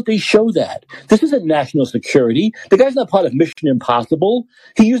 Why won't they show that? This isn't national security. The guy's not part of Mission Impossible.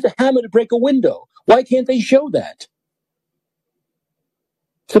 He used a hammer to break a window. Why can't they show that?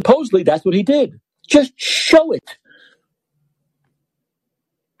 Supposedly, that's what he did. Just show it.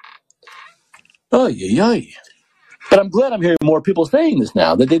 Ay. But I'm glad I'm hearing more people saying this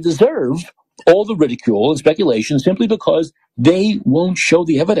now, that they deserve all the ridicule and speculation simply because they won't show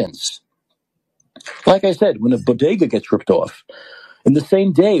the evidence. Like I said, when a bodega gets ripped off, in the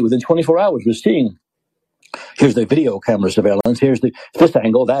same day, within 24 hours, we're seeing, here's the video camera surveillance, here's this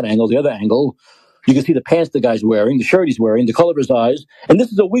angle, that angle, the other angle. You can see the pants the guy's wearing, the shirt he's wearing, the color of his eyes. And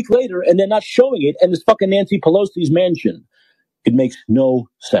this is a week later, and they're not showing it, and it's fucking Nancy Pelosi's mansion. It makes no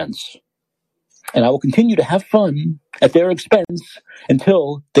sense. And I will continue to have fun at their expense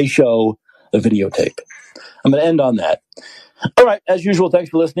until they show the videotape. I'm going to end on that. All right, as usual,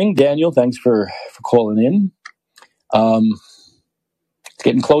 thanks for listening. Daniel, thanks for calling in. It's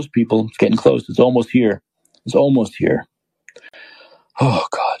getting close, people. It's getting close. It's almost here. It's almost here. Oh,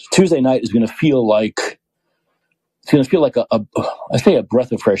 God. Tuesday night is going to feel like, it's going to feel like I say a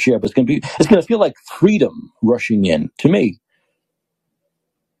breath of fresh air, but it's going to feel like freedom rushing in to me.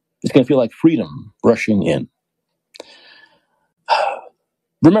 It's going to feel like freedom rushing in.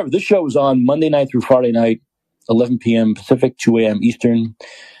 Remember, this show is on Monday night through Friday night, 11 p.m. Pacific, 2 a.m. Eastern.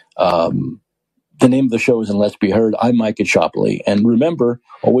 The name of the show is And Let's Be Heard. I'm Micah Chopley. And remember,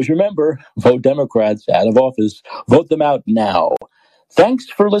 always remember, vote Democrats out of office. Vote them out now. Thanks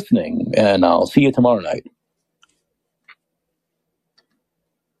for listening, and I'll see you tomorrow night.